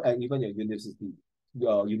A-level and even your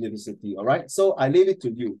university, all right? So I leave it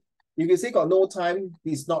to you. If you say got no time,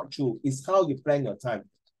 it's not true. It's how you plan your time.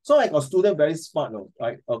 So I got student very smart, no?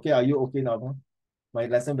 Right? Okay, are you okay now? Huh? My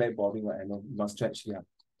lesson very boring, right? I know you must stretch here.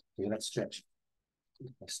 Okay, let's stretch.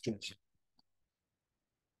 Let's stretch.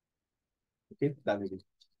 Okay, done with it.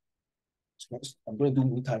 Stretch. I'm going to do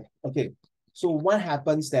more time. Okay. So what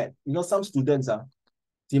happens that some students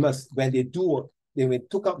Timus, when they will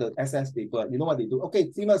took up the SS paper, you know what they do? Okay,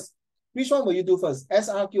 Timus, which one will you do first?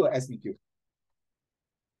 SRQ or SBQ?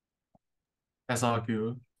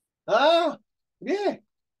 SRQ. Ah, yeah.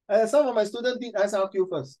 Some of my students did SRQ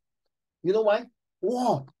first. You know why?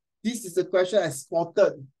 Wow, this is the question I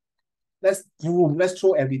spotted. Let's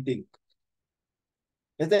throw everything.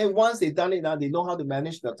 And then once they've done it now, they know how to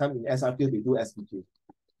manage the time in SRQ, they do SBQ.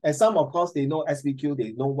 And some, of course, they know SBQ,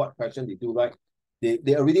 they know what question they do, right?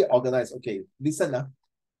 They already organized. Okay, listen.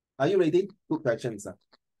 Are you ready? Good questions.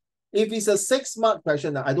 If it's a 6-mark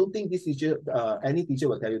question, I don't think this teacher, any teacher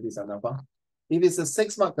will tell you this. If it's a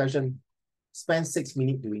 6-mark question, spend 6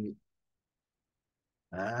 minutes doing it.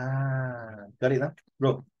 Got it,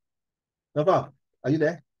 bro? Napa, are you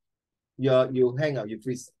there? You hang out, you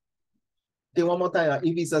freeze. Okay, one more time.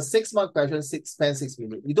 If it's a 6-mark question, spend 6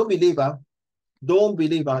 minutes. You don't believe, don't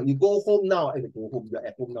believe, you go home now. Go home, you're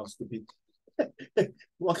at home now, stupid.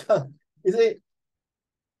 What kind? Is it?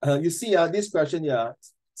 You see, this question here,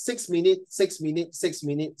 6 minutes, 6 minutes, 6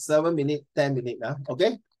 minutes, 7 minutes, 10 minutes,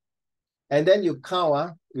 okay? And then you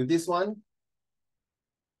count with this one.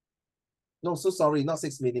 No, so sorry, not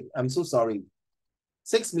 6 minutes. I'm so sorry.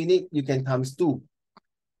 6 minutes, you can times 2.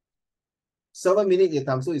 7 minutes, you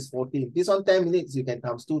times 2 is 14. This one, 10 minutes, you can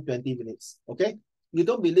times 2, 20 minutes, okay? You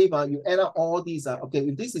don't believe, you add up all these, okay,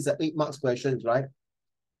 if this is an 8-mark question, right?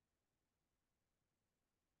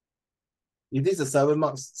 If this is 7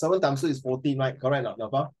 marks, 7 times 2 is 14, right? Correct,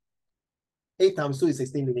 Napa? 8 times 2 is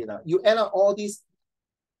 16 minutes. You add up all these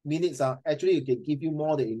minutes, actually, it can give you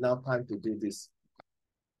more than enough time to do this.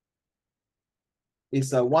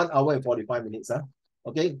 It's 1 hour and 45 minutes.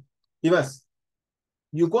 Okay? Dimas,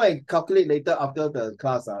 you go and calculate later after the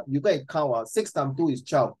class. You go and count. 6 times 2 is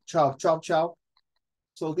 12. 12, 12, 12.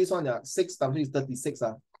 So this one, 6 times 2 is 36.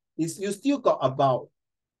 You still got about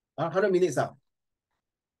 100 minutes.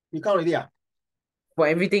 You count already? For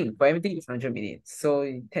everything it's 100 minutes. So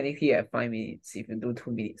technically you have 5 minutes if you do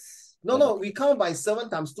 2 minutes. No, we count by 7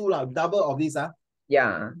 times 2, double of this.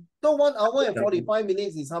 Yeah. So 1 hour and 45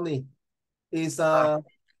 minutes is how many? Is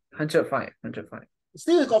 105.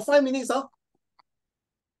 Still you got 5 minutes,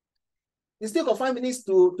 You still got 5 minutes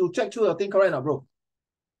to check through your thing, correct, bro?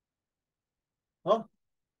 Huh?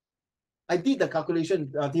 I did the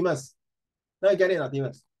calculation, Timus. Now you get it,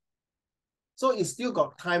 Timus. So you still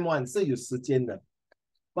got time one, so you 时间的.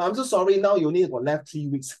 But I'm so sorry, now you only got left 3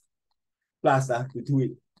 weeks plus to do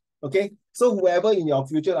it. Okay? So whoever in your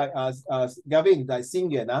future, like Gavin, like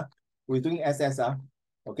Xingyuan, we're doing SS,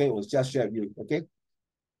 okay, we'll just share with you, okay?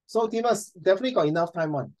 So Timus, definitely got enough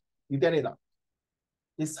time one. You get it?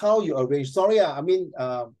 It's how you arrange. Sorry, I mean,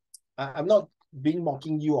 I'm not being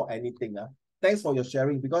mocking you or anything. Thanks for your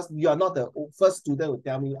sharing, because you are not the first student who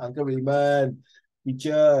tell me, Uncle Raymond,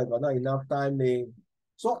 teacher, got not enough time.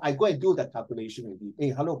 So I go and do the calculation with you. Hey,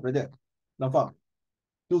 hello, brother. Nafa,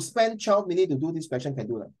 to spend 12 minutes to do this question, can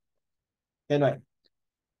do that? Can, right?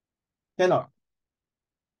 Cannot?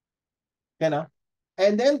 Can,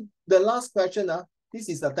 And then the last question, this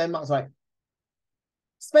is the 10 marks, right?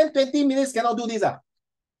 Spend 20 minutes, cannot do this.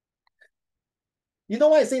 You know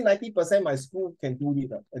why I say 90% my school can do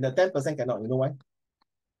it, and the 10% cannot? You know why?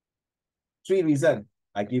 3 reasons.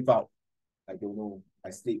 I give out. I don't know.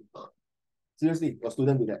 I sleep. Seriously, your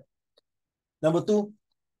student do that. Number 2,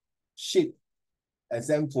 shit,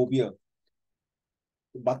 exam phobia.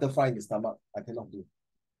 Butterfly in the stomach. I cannot do.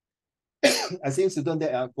 I see students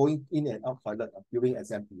that are going in and out toilet during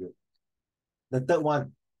exam period. The third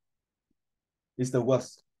one is the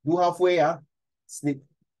worst. Do halfway, sleep.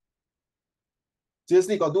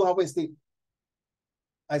 Seriously, got do halfway sleep.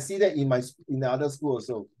 I see that in the other school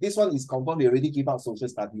also. This one is confirmed. They already give out social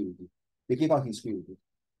study already. They give out history already.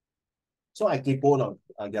 So I keep on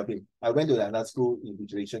Gavin. I went to another school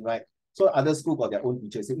invigilation, right? So other school got their own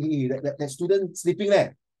teachers. Say, hey, that student sleeping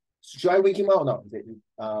there. Should I wake him out or not? Say,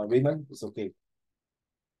 Raymond, it's okay.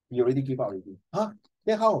 He already give out already. Huh?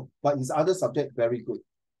 Then how? But his other subject very good.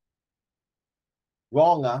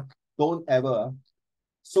 Wrong, don't ever.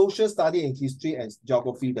 Social study and history and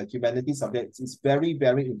geography, the humanities subjects, is very,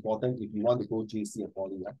 very important if you want to go JC or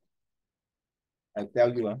Poly. I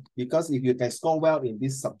tell you, because if you can score well in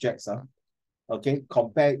these subjects, okay,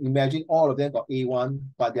 imagine all of them got A1,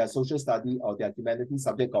 but their social study or their humanities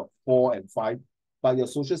subject got 4 and 5. but your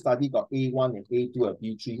social study got A1 and A2 and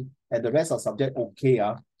B3, and the rest of subject okay,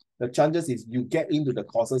 the chances is you get into the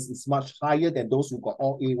courses is much higher than those who got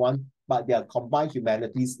all A1, but their combined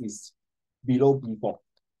humanities is below B4.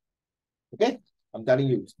 Okay, I'm telling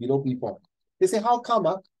you, it's below B4. They say, how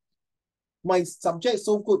come? My subject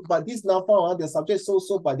so good, but this NAFA, their subject so,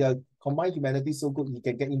 but their combined humanities so good, you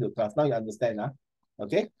can get into class. Now you understand,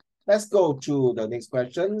 okay? Let's go to the next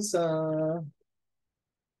questions. NAFA,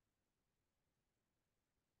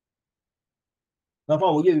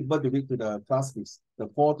 will you be able to read to the class, please? The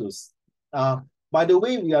 4 to... by the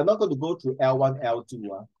way, we are not going to go through L1,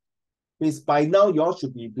 L2. Please, by now, you all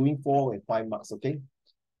should be doing 4 and 5 marks, okay?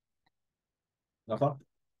 NAFA?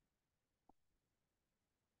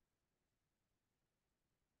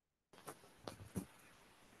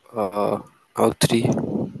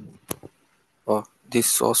 R3.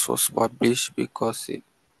 This source was published because it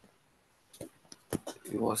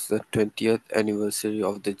was the 20th anniversary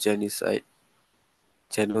of the genocide,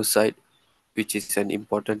 which is an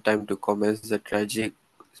important time to commence the tragic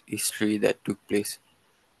history that took place.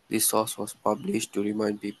 This source was published to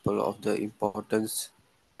remind people of the importance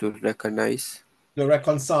to recognize,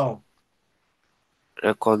 reconcile,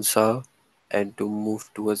 and to move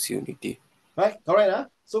towards unity. Right,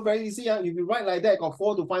 correct, So very easy, If you write like that, got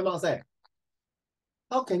 4 to 5 marks,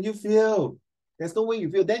 How can you feel? There's no way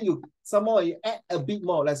you feel. Then you somehow you add a bit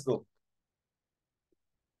more. Let's go.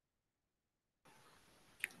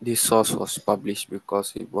 This source was published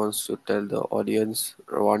because it wants to tell the audience,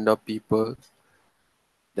 Rwanda people,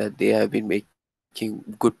 that they have been making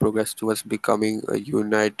good progress towards becoming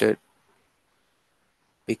united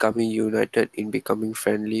in becoming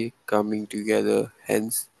friendly, coming together.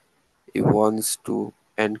 Hence, it wants to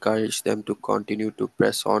encourage them to continue to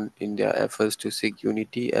press on in their efforts to seek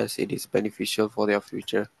unity as it is beneficial for their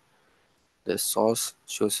future. The source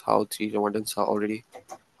shows how 3 Rwandans are already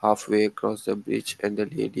halfway across the bridge, and the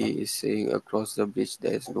lady is saying across the bridge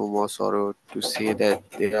there is no more sorrow, to say that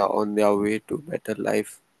they are on their way to better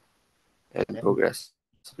life and progress.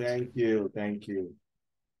 Thank you.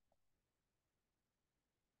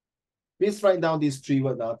 Please write down these 3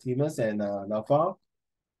 words now, Timus and Nafa.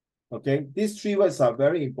 Okay, these 3 words are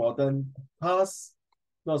very important.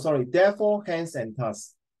 Therefore, hence, and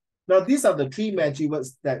thus. Now, these are the 3 magic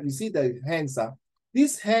words that you see the hence.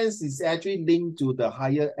 This hence is actually linked to the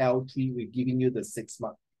higher L3. We're giving you the 6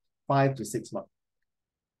 mark, 5 to 6 mark.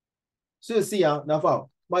 So you see, Nafa,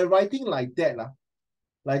 by writing like that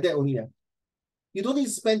only, you don't need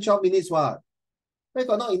to spend 12 minutes, what? We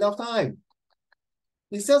got not enough time.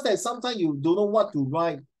 It's just that sometimes you don't know what to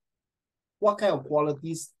write, what kind of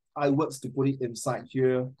qualities words to put it inside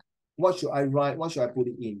here. What should I write? What should I put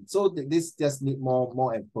it in? So this just need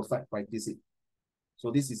more and perfect practice it.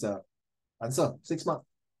 So this is a answer, 6 marks.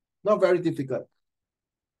 Not very difficult.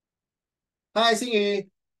 Hi, Xingyu.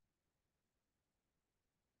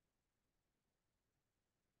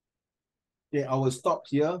 Okay, I will stop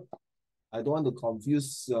here. I don't want to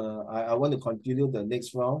confuse. I want to continue the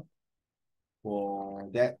next round for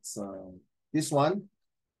that. This one.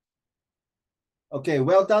 Okay,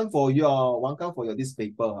 well done for your Wang Kang for your this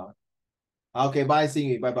paper. Okay, bye,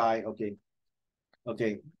 Xingyu. Bye.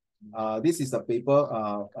 Okay. This is the paper.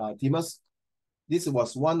 Timus. This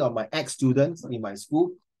was one of my ex-students in my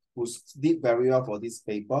school who did very well for this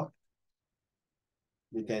paper.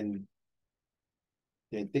 You can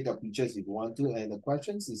take a picture if you want to. And the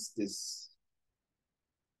questions is this.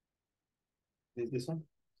 This one?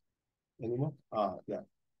 Anymore? Yeah.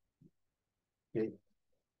 Okay.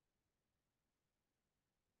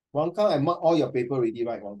 Wang Kang, I marked all your paper already,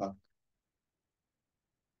 right, Wang Kang?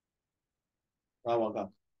 Wang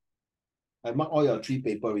Kang. I marked all your 3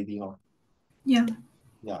 paper already, huh? Yeah.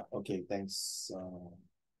 Yeah, okay, thanks.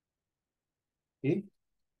 Okay.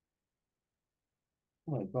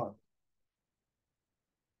 Oh my God.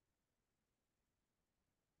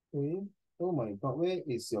 Okay. Oh my God, where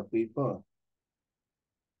is your paper?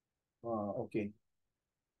 Okay.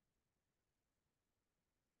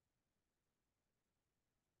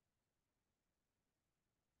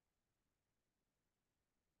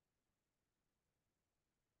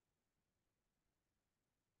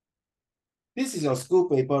 This is your school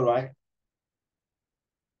paper, right?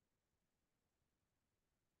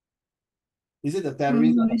 Is it the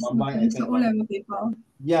terrorist? No, it's the O-level paper.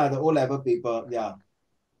 Yeah, the O-level paper. Yeah.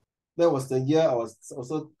 That was the year I was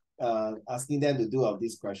also asking them to do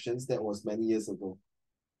these questions. That was many years ago.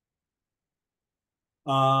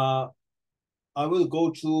 I will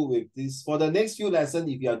go through with this. For the next few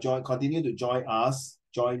lessons, if you are continue to join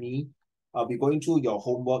me. I'll be going through your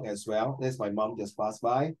homework as well. That's my mom just passed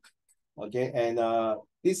by. Okay, and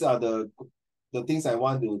these are the the things I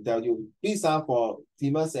want to tell you. Please, for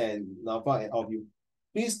Timus and Nafa and all of you,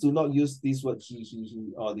 please do not use this word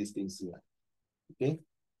he, all these things here. Okay.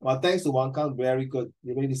 Well, thanks to Wang Kang, very good.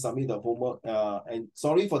 You already submit the homework. And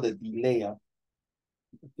sorry for the delay.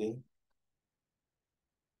 Okay.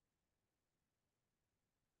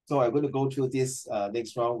 So I'm going to go through this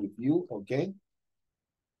next round with you. Okay.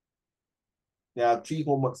 There are 3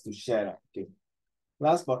 homeworks to share. Okay.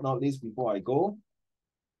 Last but not least, before I go,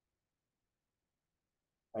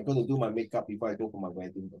 I'm going to do my makeup before I go for my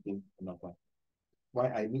wedding. Okay. Why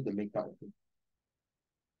I need the makeup. Okay.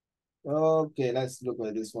 Okay, let's look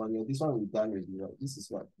at this one. This one we've done already, right? This is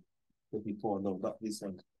what? The before, no, not this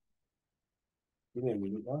one. Give me a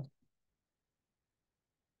minute,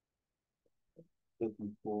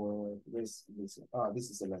 34, this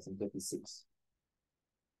is a lesson 36.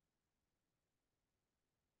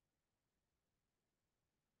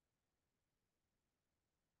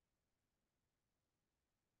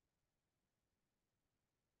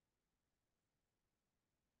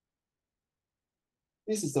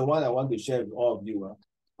 This is the one I want to share with all of you.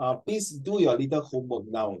 Please do your little homework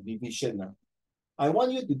now, revision. I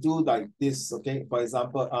want you to do like this, okay? For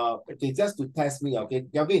example, okay, just to test me, okay?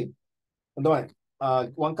 Gavin,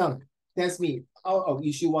 Wang Kang, test me out of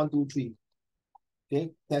issue 1, 2, 3. Okay,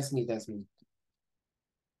 test me.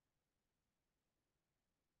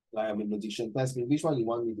 Like I'm a magician, test me. Which one you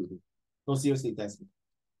want me to do? No, seriously, test me.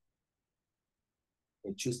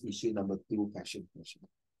 Okay, choose issue number 2 question.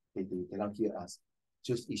 Okay, they cannot hear us.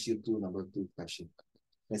 Choose issue 2, number 2 question.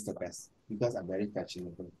 That's the best because I'm very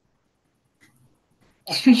fashionable.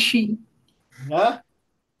 Issue 3. Huh?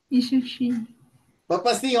 Issue 3.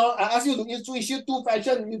 Purposely, I ask you to choose issue 2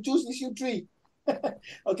 fashion, you choose issue 3.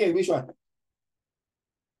 Okay, which one?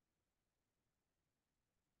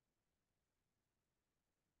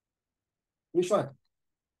 Which one?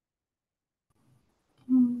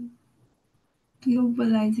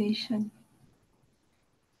 Globalization.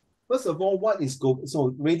 First of all, what is global?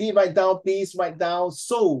 So, ready, write down, please write down.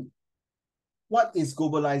 So, what is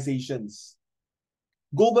globalizations?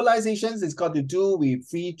 Globalizations is got to do with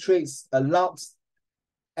free trades, allows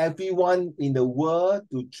everyone in the world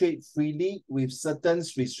to trade freely with certain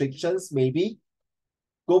restrictions, maybe.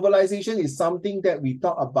 Globalization is something that we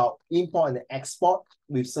talk about import and export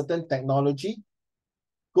with certain technology.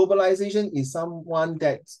 Globalization is someone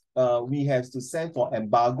that we have to send for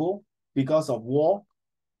embargo because of war.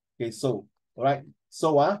 Okay, so, all right.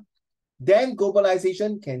 So, then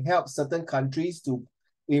globalization can help certain countries to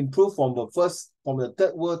improve from the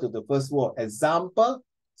third world to the first world. Example,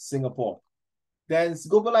 Singapore. Then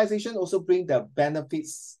globalization also brings the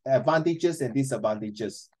benefits, advantages, and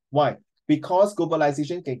disadvantages. Why? Because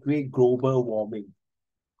globalization can create global warming.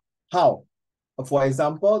 How? For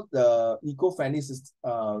example, the eco-friendly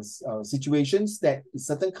situations that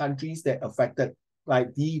certain countries that affected,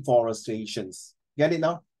 like deforestations. Get it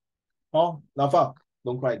now? Oh, Nafa,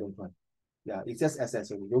 don't cry. Yeah, it's just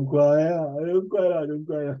accessory. Don't cry. Don't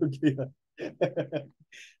cry. Okay.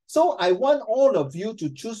 So I want all of you to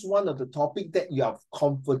choose one of the topic that you are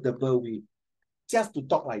comfortable with, just to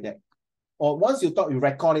talk like that. Or once you talk, you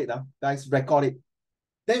record it, guys, record it.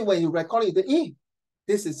 Then when you record it,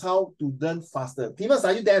 this is how to learn faster. Timus,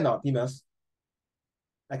 are you there now, Timus?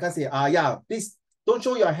 I can't say, yeah, please don't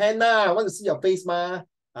show your hand now. I want to see your face, ma.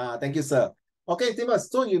 Thank you, sir. Okay, Timus,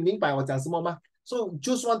 so you 明白我讲什么吗? So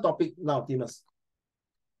choose one topic now, Timus.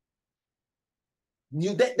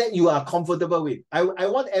 That you are comfortable with. I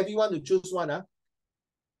want everyone to choose one.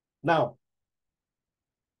 Now,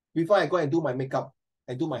 before I go and do my makeup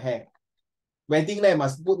and do my hair. Wedding I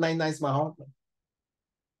must put nice smile.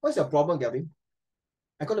 What's your problem, Gavin?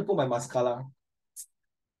 I'm going to put my mascara.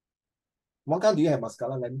 Wangkang, do you have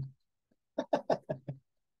mascara? Let me.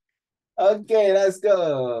 Okay, let's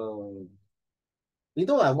go. You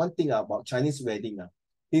know one thing about Chinese wedding.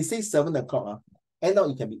 They say 7 o'clock. And now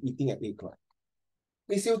you can be eating at 8 o'clock.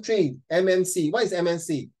 Issue 3, MNC. What is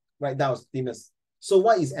MNC? Write down, Timus. So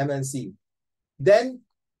what is MNC? Then,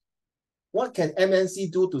 what can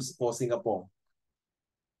MNC do for Singapore?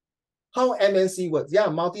 How MNC works? Yeah,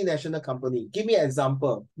 multinational company. Give me an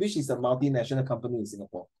example. Which is a multinational company in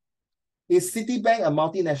Singapore? Is Citibank a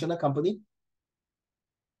multinational company?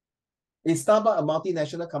 Is Starbucks a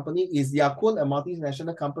multinational company? Is Yakult a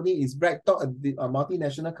multinational company? Is BreadTalk a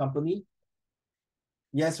multinational company?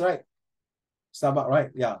 Yes, right. Starbucks, right?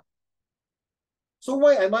 Yeah. So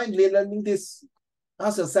why am I learning this?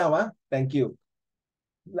 Ask yourself. Thank you.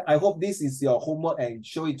 I hope this is your homework and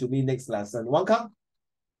show it to me next lesson. Wang Kang?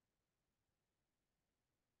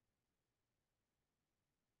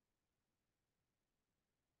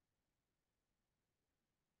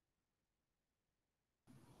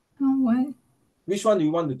 What? Which one do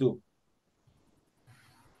you want to do?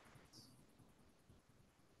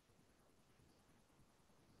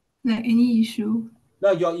 Like any issue?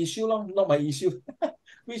 No, your issue, not my issue.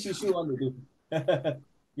 Which issue you want to do?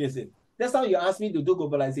 Yes, that's how you asked me to do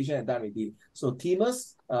globalization and done already. So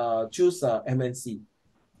Timus, choose MNC.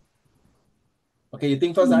 Okay, you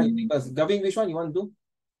think first. You think first. Gavin, which one you want to do?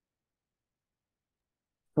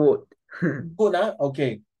 Food. Food,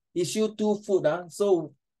 okay. Issue 2, food.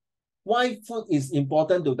 So why food is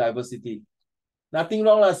important to diversity? Nothing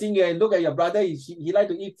wrong, Xing Yue. Look at your brother. He like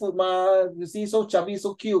to eat food, ma. You see, so chubby,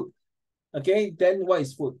 so cute. Okay, then what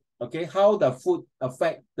is food? Okay, how the food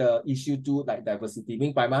affect the issue 2 like diversity?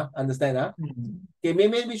 明白吗? Understand? Okay,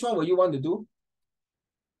 Mei, which one will you want to do?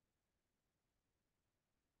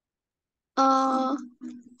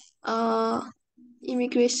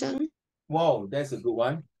 Immigration. Wow, that's a good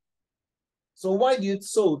one. So why do you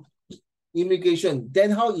so immigration?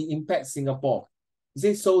 Then how it impacts Singapore? Is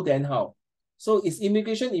it so then how? So is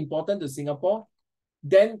immigration important to Singapore?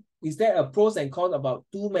 Then is there a pros and cons about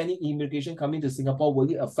too many immigration coming to Singapore?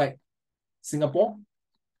 Will it affect Singapore?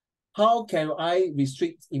 How can I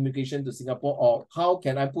restrict immigration to Singapore, or how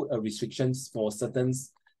can I put a restrictions for certain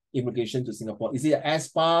immigration to Singapore? Is it an S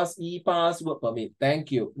pass, E pass, work permit?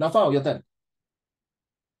 Thank you. Now, Fao, your turn.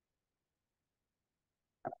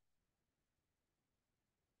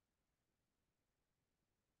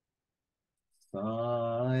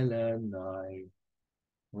 Silent night,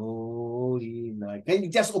 holy night. Can you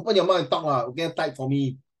just open your mouth and talk lah? Okay, type for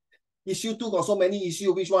me. Issue 2 got so many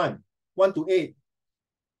issues. Which one? 1 to 8.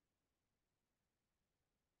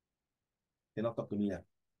 Cannot talk to me.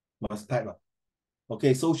 Must type.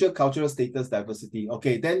 Okay, social cultural status diversity.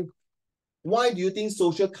 Okay, then why do you think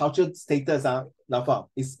social cultural status Nafa,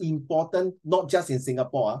 is important not just in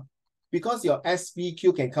Singapore? Because your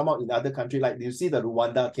SVQ can come out in other countries, like you see the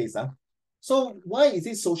Rwanda case. So why is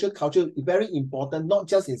it social culture very important, not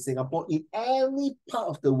just in Singapore, in any part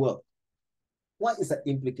of the world? What is the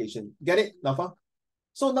implication? Get it, Nafa?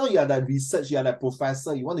 So now you are the research, you are the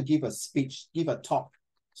professor, you want to give a speech, give a talk.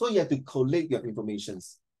 So you have to collate your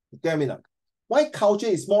informations. Get me now? Why culture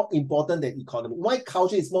is more important than economy? Why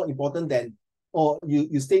culture is more important than, or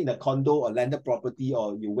you stay in a condo or landed property,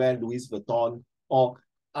 or you wear Louis Vuitton, or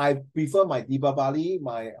I prefer my Deepavali,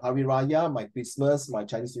 my Hari Raya, my Christmas, my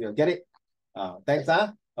Chinese New Year. Get it? Thanks.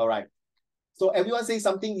 All right. So everyone say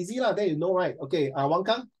something easy lah, then you know, right? Okay. Wang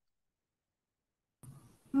Kang?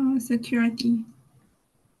 Security.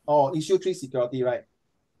 Oh, issue 3, security, right?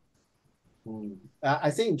 I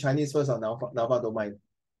say in Chinese first, now don't mind.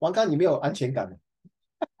 王刚，你没有安全感。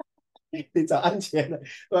你找安全的。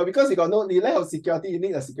Because you got no, you lack of security, you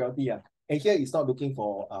need a security. And here it's not looking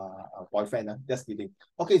for a boyfriend. Just kidding.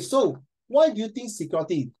 Okay, so why do you think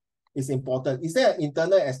security is important? Is there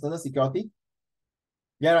internal and external security?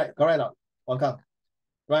 Yeah, right. Correct. Wang Kang.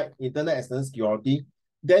 Right. Internal and external security.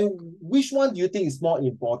 Then which one do you think is more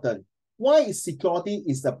important? Why is security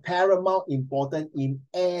is the paramount important in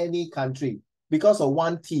any country? Because of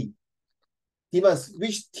one T. Timus,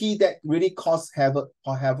 which T that really cause havoc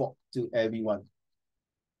to everyone?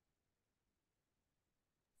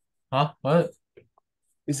 What?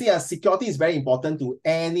 You see, security is very important to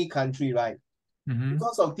any country, right?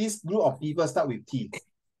 Because of this group of people start with T.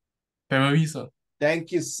 Terrorists.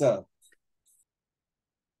 Thank you, sir.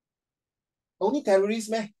 Only terrorists,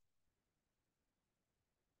 man.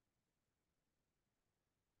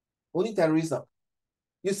 Only terrorists.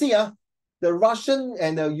 You see, the Russian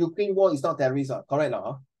and the Ukraine war is not terrorists, correct?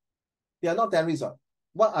 They are not terrorists.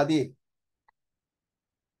 What are they?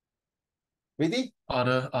 Ready?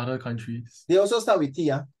 Other countries. They also start with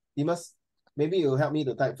T. Maybe you'll help me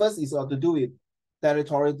to type. First is to do with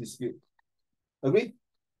territorial dispute. Agree?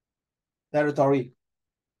 Territory.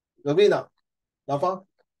 Agree now? Nafa?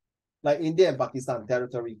 Like India and Pakistan,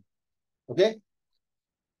 territory. Okay?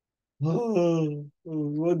 Oh, I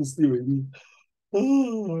want to sleep already.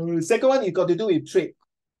 Second one, it got to do with trade.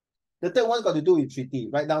 The third one got to do with treaty.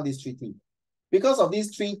 Write down this treaty. Because of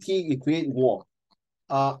this treaty, it creates war.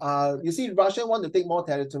 You see, Russia want to take more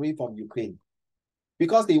territory from Ukraine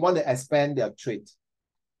because they want to expand their trade.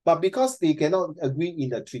 But because they cannot agree in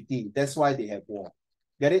the treaty, that's why they have war.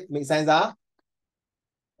 Get it? Make sense?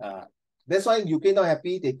 That's why Ukraine not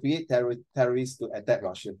happy. They create terrorists to attack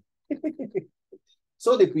Russia.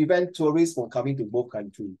 So they prevent tourists from coming to both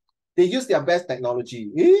countries. They use their best technology.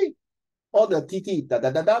 All the TT,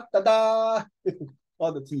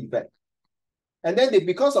 all the T effect. And then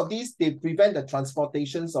because of this, they prevent the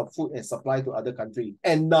transportations of food and supply to other countries.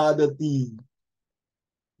 Another T.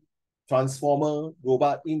 Transformer,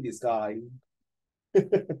 robot in disguise.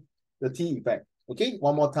 The T effect. Okay,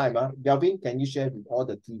 one more time. Galvin, can you share with all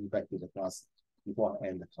the T effect to the class before I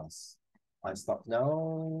end the class? I stop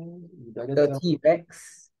now. The T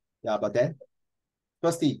effects. Yeah, but then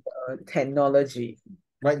first T. Technology.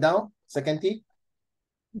 Write down. Second T.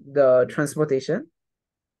 The transportation.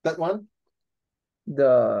 Third one.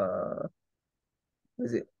 What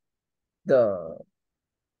is it?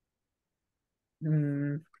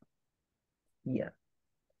 Yeah.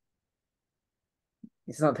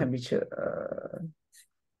 It's not temperature.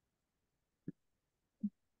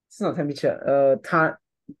 It's not temperature.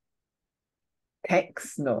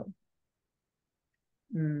 Tax, no.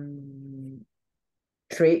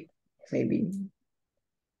 Trade, maybe.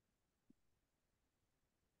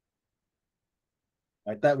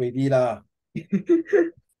 I type ready lah.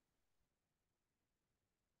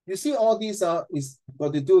 You see all these is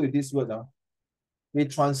got to do with this word. We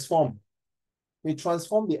transform. We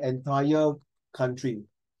transform the entire country.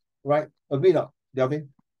 Right? Agree not, Delvin?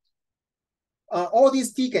 All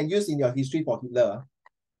these T can use in your history for Hitler.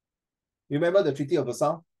 Remember the Treaty of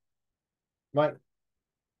Versailles? Right?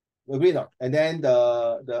 Agree not? And then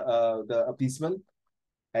the appeasement,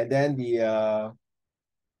 and then the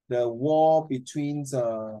war between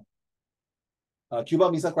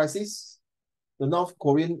Cuban Missile Crisis, the North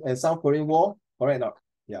Korean and South Korean War, correct not?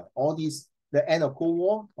 Yeah, all these, the end of Cold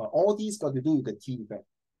War, all these got to do with the T effect,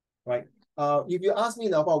 right? If you ask me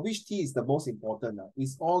now about which T is the most important,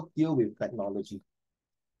 it's all deal with technology.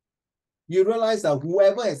 You realize that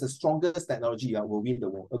whoever has the strongest technology will win the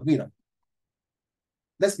war. Agree not?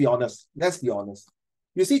 Let's be honest. Let's be honest.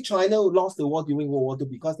 You see, China lost the war during World War II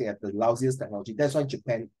because they have the lousiest technology. That's why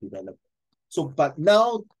Japan developed. So, but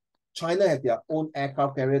now China have their own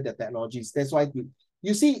aircraft carrier, their technologies. That's why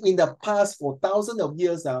you see in the past for thousands of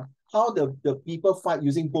years, how the people fight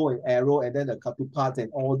using bow and arrow, and then the katupats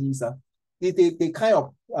and all these. They kind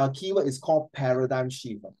of keyword is called paradigm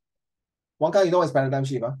shift. One guy, you know what is paradigm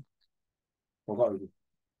shift? Forgot already.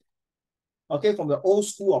 Okay, from the old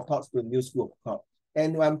school of thoughts to the new school of thought.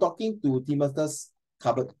 And I'm talking to Timotheus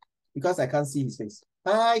cupboard because I can't see his face.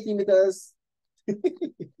 Hi, Timotheus.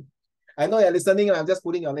 I know you're listening. I'm just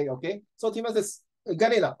pulling your leg, okay? So Timotheus,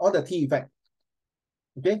 get it, all the T effect.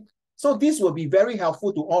 Okay? So this will be very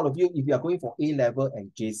helpful to all of you if you are going for A-level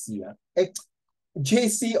and JC.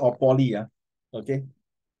 JC or Poly, okay?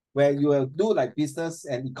 Where you will do like business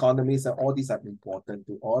and economics, and all these are important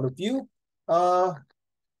to all of you.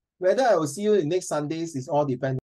 Whether I will see you in next Sundays is all depends